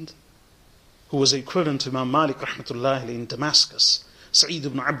mentioned, who was equivalent to Imam Malik rahmatullahi in Damascus, Sa'id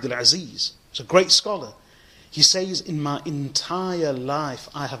ibn Abdul Aziz, he's a great scholar. He says, in my entire life,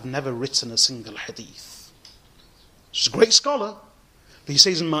 I have never written a single hadith. He's a great scholar. But he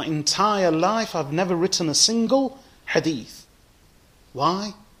says, in my entire life, I've never written a single hadith.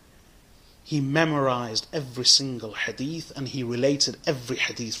 Why? He memorized every single hadith and he related every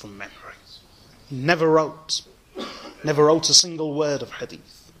hadith from memory. He never wrote a single word of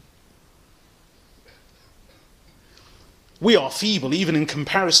hadith. We are feeble even in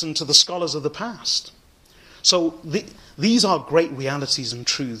comparison to the scholars of the past. So these are great realities and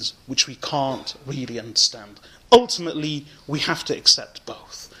truths which we can't really understand. Ultimately, we have to accept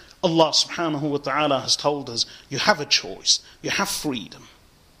both. Allah subhanahu wa ta'ala has told us, you have a choice, you have freedom.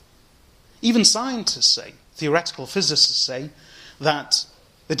 Even scientists say, theoretical physicists say, that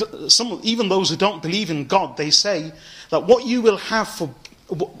even those who don't believe in God, they say that what you will have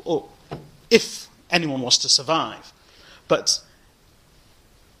if anyone was to survive, but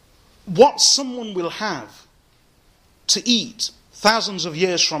what someone will have to eat thousands of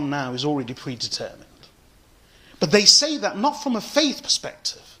years from now is already predetermined. But they say that not from a faith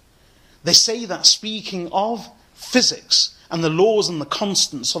perspective. They say that speaking of physics and the laws and the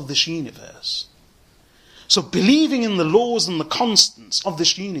constants of this universe. So believing in the laws and the constants of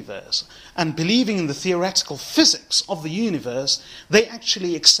this universe and believing in the theoretical physics of the universe, they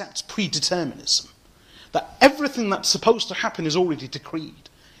actually accept predeterminism. That everything that's supposed to happen is already decreed,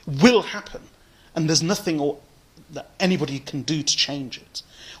 will happen, and there's nothing that anybody can do to change it.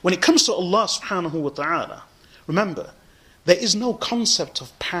 When it comes to Allah subhanahu wa ta'ala, remember, there is no concept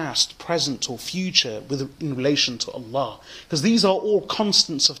of past, present or future in relation to Allah, because these are all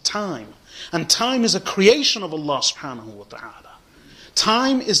constants of time. And time is a creation of Allah subhanahu wa ta'ala.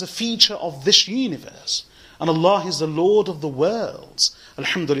 Time is a feature of this universe. And Allah is the Lord of the worlds.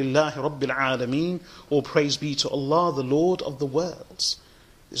 Alhamdulillahi Rabbil Alameen. All praise be to Allah, the Lord of the worlds.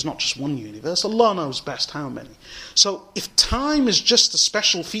 There's not just one universe. Allah knows best how many. So if time is just a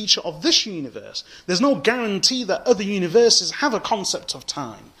special feature of this universe, there's no guarantee that other universes have a concept of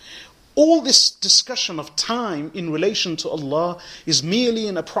time. All this discussion of time in relation to Allah is merely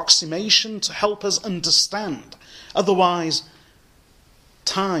an approximation to help us understand. Otherwise,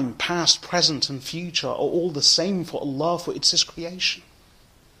 time, past, present and future are all the same for Allah, for it's His creation.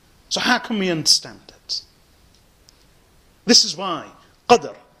 So how can we understand it? This is why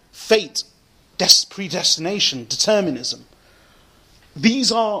qadr, fate, predestination, determinism,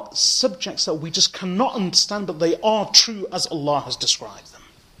 these are subjects that we just cannot understand, but they are true as Allah has described them.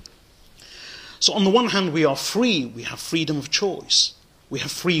 So on the one hand we are free, we have freedom of choice, we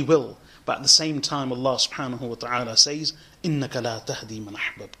have free will, but at the same time Allah subhanahu wa ta'ala says, إِنَّكَ لَا تَهْدِي مَنْ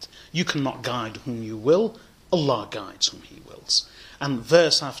أَحْبَبْتَ. You cannot guide whom you will, Allah guides whom He wills. And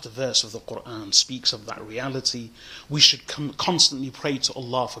verse after verse of the Quran speaks of that reality. We should constantly pray to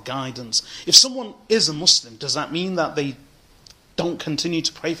Allah for guidance. If someone is a Muslim, does that mean that they don't continue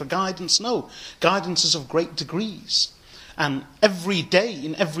to pray for guidance? No. Guidance is of great degrees. And every day,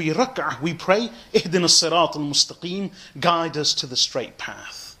 in every rak'ah, we pray, اهدنا الصراط المستقيم, guide us to the straight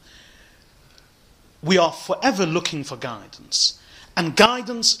path. We are forever looking for guidance. And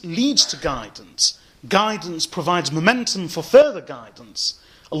guidance leads to guidance. Guidance provides momentum for further guidance.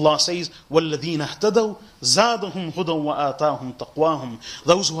 Allah says, وَالَّذِينَ اهْتَدَوْا زَادَهُمْ هُدًى وَآتَاهُمْ تَقْوَاهُمْ.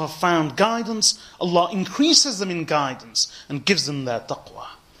 Those who have found guidance, Allah increases them in guidance and gives them their taqwa.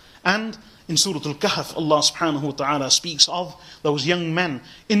 And In Surah Al-Kahf, Allah subhanahu wa ta'ala speaks of those young men.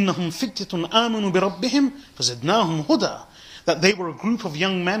 إِنَّهُمْ فِتْيَةٌ آمَنُوا بِرَبِّهِمْ فَزِدْنَاهُمْ هُدًى. That they were a group of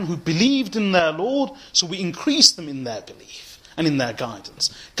young men who believed in their Lord, so we increased them in their belief and in their guidance.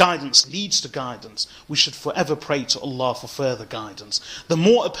 Guidance leads to guidance. We should forever pray to Allah for further guidance. The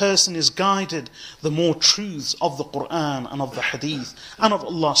more a person is guided, the more truths of the Quran and of the Hadith and of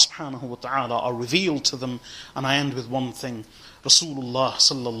Allah subhanahu wa ta'ala are revealed to them. And I end with one thing. Rasulullah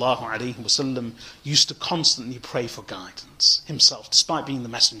sallallahu alayhi wasallam used to constantly pray for guidance himself, despite being the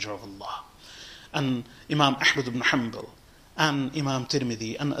messenger of Allah. And Imam Ahmad ibn Hanbal and Imam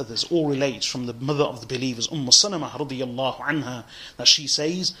Tirmidhi and others all relate from the mother of the believers, Salama radiyallahu anha, that she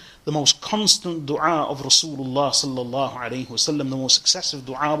says the most constant dua of Rasulullah sallallahu alayhi wasallam, the most successive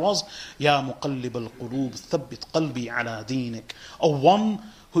dua was, Ya muqallib al-qulub thabbit qalbi ala dinik. O one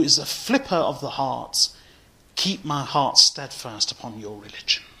who is a flipper of the hearts, keep my heart steadfast upon your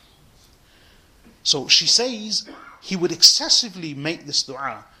religion. So she says he would excessively make this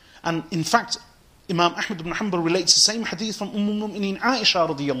dua. And in fact, Imam Ahmad ibn Hanbal relates the same hadith from al-Mu'mineen Aisha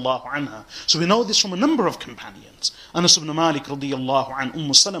radiyallahu anha. So we know this from a number of companions. Anas ibn Malik radiyallahu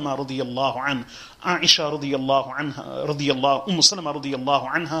an, Salama radiyallahu an, Aisha radiyallahu anha, Salama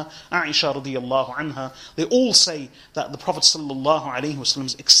radiyallahu anha, Aisha radiyallahu anha. They all say that the Prophet sallallahu alayhi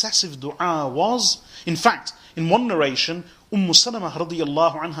wasallam's excessive dua was, in fact, in one narration, Salama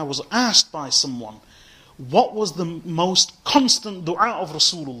radiyallahu anha was asked by someone, what was the most constant dua of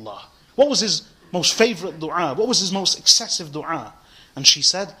Rasulullah? What was his most favorite dua? What was his most excessive dua? And she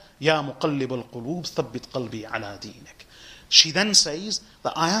said, Ya muqallib al-qulub thabbit qalbi ala dinik. She then says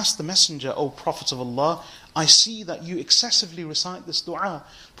that I asked the messenger, O Prophet of Allah, I see that you excessively recite this dua.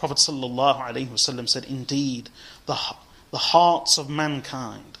 Prophet sallallahu alayhi wasallam said, indeed, the hearts of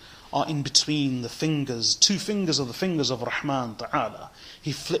mankind are in between the fingers, two fingers of the fingers of Rahman Ta'ala.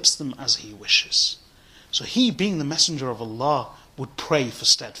 He flips them as he wishes. So he, being the messenger of Allah, would pray for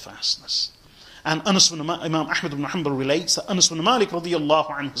steadfastness. And Imam Ahmad ibn Hanbal relates that Anas ibn Malik radiyallahu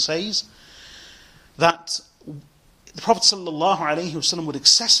anhu says that the Prophet sallallahu alayhi wasallam would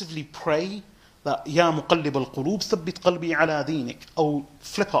excessively pray that Ya muqallib al-qulub thabbit qalbi ala dinik. O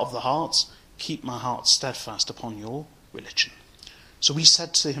flipper of the hearts, keep my heart steadfast upon your religion. So we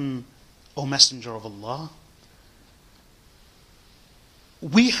said to him, O Messenger of Allah,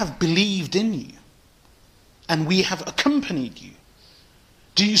 we have believed in you and we have accompanied you.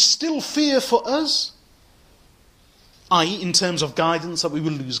 Do you still fear for us? I.e., in terms of guidance, that we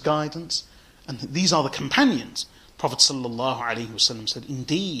will lose guidance. And these are the companions. Prophet sallallahu alaihi wasallam said,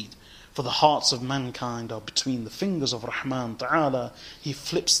 indeed, for the hearts of mankind are between the fingers of Rahman Ta'ala. He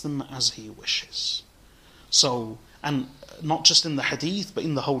flips them as he wishes. So, and not just in the hadith, but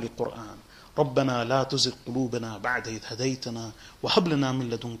in the Holy Quran. ربنا لا تزغ قلوبنا بعد إذ هديتنا وهب لنا من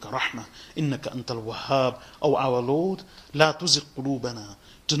لدنك رحمة إنك أنت الوهاب. O our Lord, لا تزغ قلوبنا,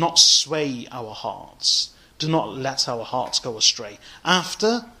 do not sway our hearts, do not let our hearts go astray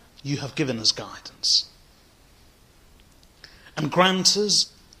after you have given us guidance, and grant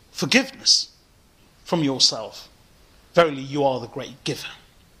us forgiveness from yourself. Verily you are the great giver.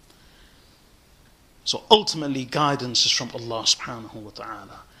 So ultimately guidance is from Allah subhanahu wa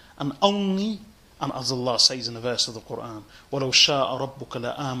ta'ala. And only, and as Allah says in a verse of the Quran, وَلَوْ شَاءَ رَبُّكَ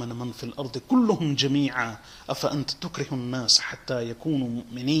لَآمَنَ مَنْ فِي الْأَرْضِ كُلُّهُمْ جَمِيعًا أَفَأَنْتَ تُكْرِهُ النَّاسَ حَتَّى يَكُونُوا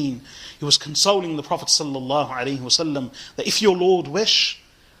مُؤْمِنِينَ. He was consoling the Prophet sallallahu alaihi wasallam that if your Lord wish,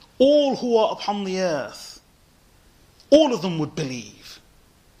 all who are upon the earth, all of them would believe.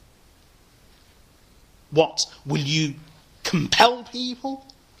 What? Will you compel people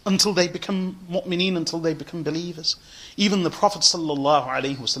until they become mu'mineen, until they become believers? Even the Prophet sallallahu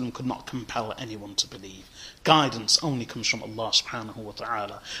alaihi wasallam could not compel anyone to believe. Guidance only comes from Allah subhanahu wa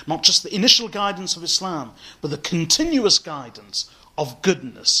ta'ala. Not just the initial guidance of Islam, but the continuous guidance of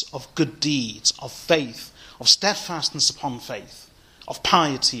goodness, of good deeds, of faith, of steadfastness upon faith, of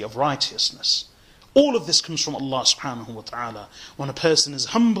piety, of righteousness. All of this comes from Allah subhanahu wa ta'ala. When a person is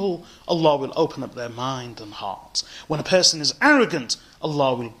humble, Allah will open up their mind and heart. When a person is arrogant,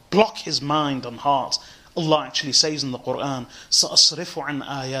 Allah will block his mind and heart. Allah actually says in the Quran, سَأَصْرِفُ عَنْ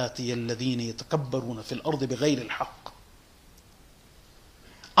آيَاتِيَ الَّذِينَ يَتَكَبَّرُونَ فِي الْأَرْضِ بِغَيْرِ الْحَقِّ.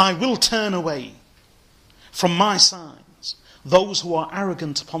 I will turn away from my signs those who are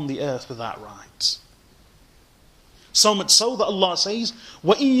arrogant upon the earth without rights. So much so that Allah says,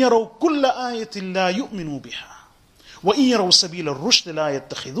 وَإِن يَرَوْا كُلَّ آيَةٍ لَا يُؤْمِنُوا بِهَا وَإِن يَرَوْا سَبِيلَ الرُّشْدِ لَا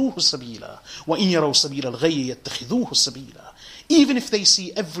يَتَّخِذُوهُ سَبِيلًا وَإِن يَرَوْا سَبِيلَ الْغَيِّ يَتَّخِذُوهُ سَبِيلًا. Even if they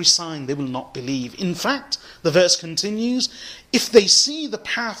see every sign, they will not believe. In fact, the verse continues, if they see the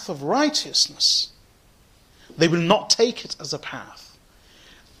path of righteousness, they will not take it as a path.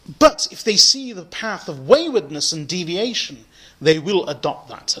 But if they see the path of waywardness and deviation, they will adopt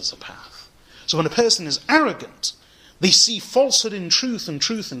that as a path. So when a person is arrogant, they see falsehood in truth and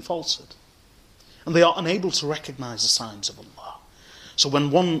truth in falsehood. And they are unable to recognize the signs of Allah. So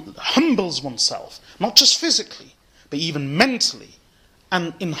when one humbles oneself, not just physically, but even mentally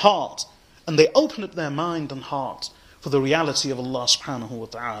and in heart, and they open up their mind and heart for the reality of Allah subhanahu wa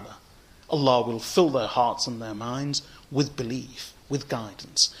ta'ala, Allah will fill their hearts and their minds with belief, with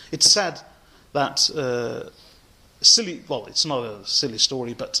guidance. It's said that, it's not a silly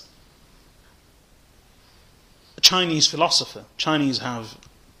story, but a Chinese philosopher, Chinese have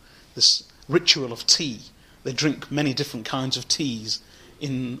this ritual of tea. They drink many different kinds of teas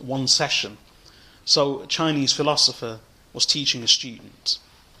in one session. So a Chinese philosopher was teaching a student,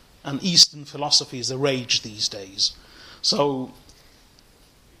 and Eastern philosophy is the rage these days. So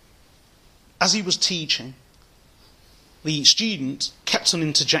as he was teaching, the student kept on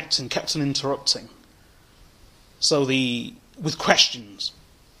interjecting, kept on interrupting. So with questions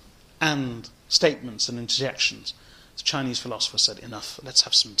and statements and interjections, the Chinese philosopher said, enough, let's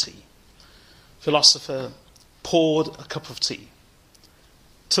have some tea. Philosopher poured a cup of tea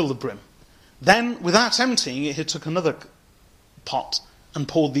till the brim. Then, without emptying it, he took another pot and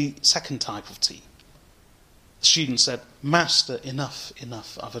poured the second type of tea. The student said, Master, enough,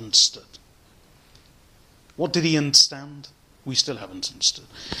 I've understood. What did he understand? We still haven't understood.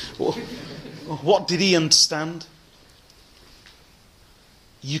 What did he understand?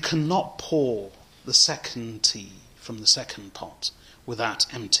 You cannot pour the second tea from the second pot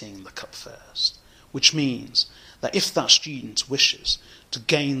without emptying the cup first. Which means that if that student wishes to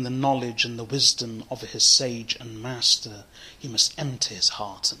gain the knowledge and the wisdom of his sage and master, he must empty his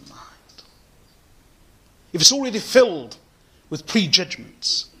heart and mind. If it's already filled with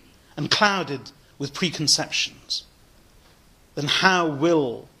prejudgments and clouded with preconceptions, then how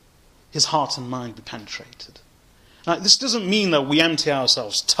will his heart and mind be penetrated? Now, this doesn't mean that we empty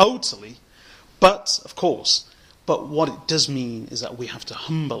ourselves totally, but what it does mean is that we have to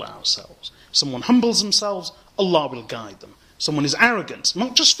humble ourselves. If someone humbles themselves, Allah will guide them. Someone is arrogant,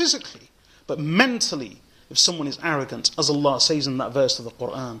 not just physically, but mentally. If someone is arrogant, as Allah says in that verse of the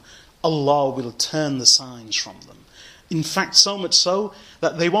Quran, Allah will turn the signs from them. In fact, so much so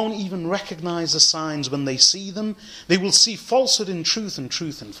that they won't even recognize the signs when they see them. They will see falsehood in truth and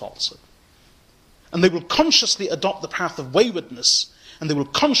truth in falsehood. And they will consciously adopt the path of waywardness, and they will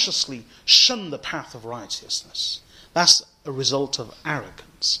consciously shun the path of righteousness. That's a result of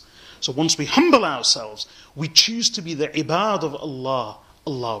arrogance. So once we humble ourselves, we choose to be the ibad of Allah,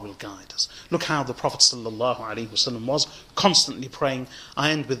 Allah will guide us. Look how the Prophet ﷺ was constantly praying.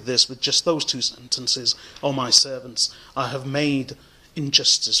 I end with this, with just those two sentences. O my servants, I have made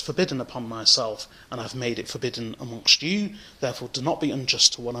injustice forbidden upon myself, and I've made it forbidden amongst you. Therefore do not be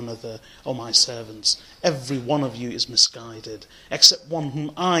unjust to one another, O my servants. Every one of you is misguided, except one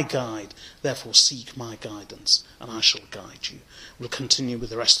whom I guide. Therefore seek my guidance, and I shall guide you. We'll continue with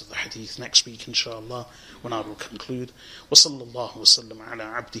the rest of the hadith next week, inshallah, when I will conclude. وصلى الله وسلم على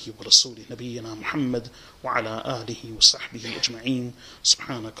عبده ورسوله نبينا محمد وعلى آله وصحبه أجمعين.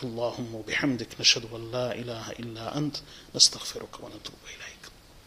 سبحانك اللهم وبحمدك نشهد أن لا إله إلا أنت نستغفرك ونتوب إليك.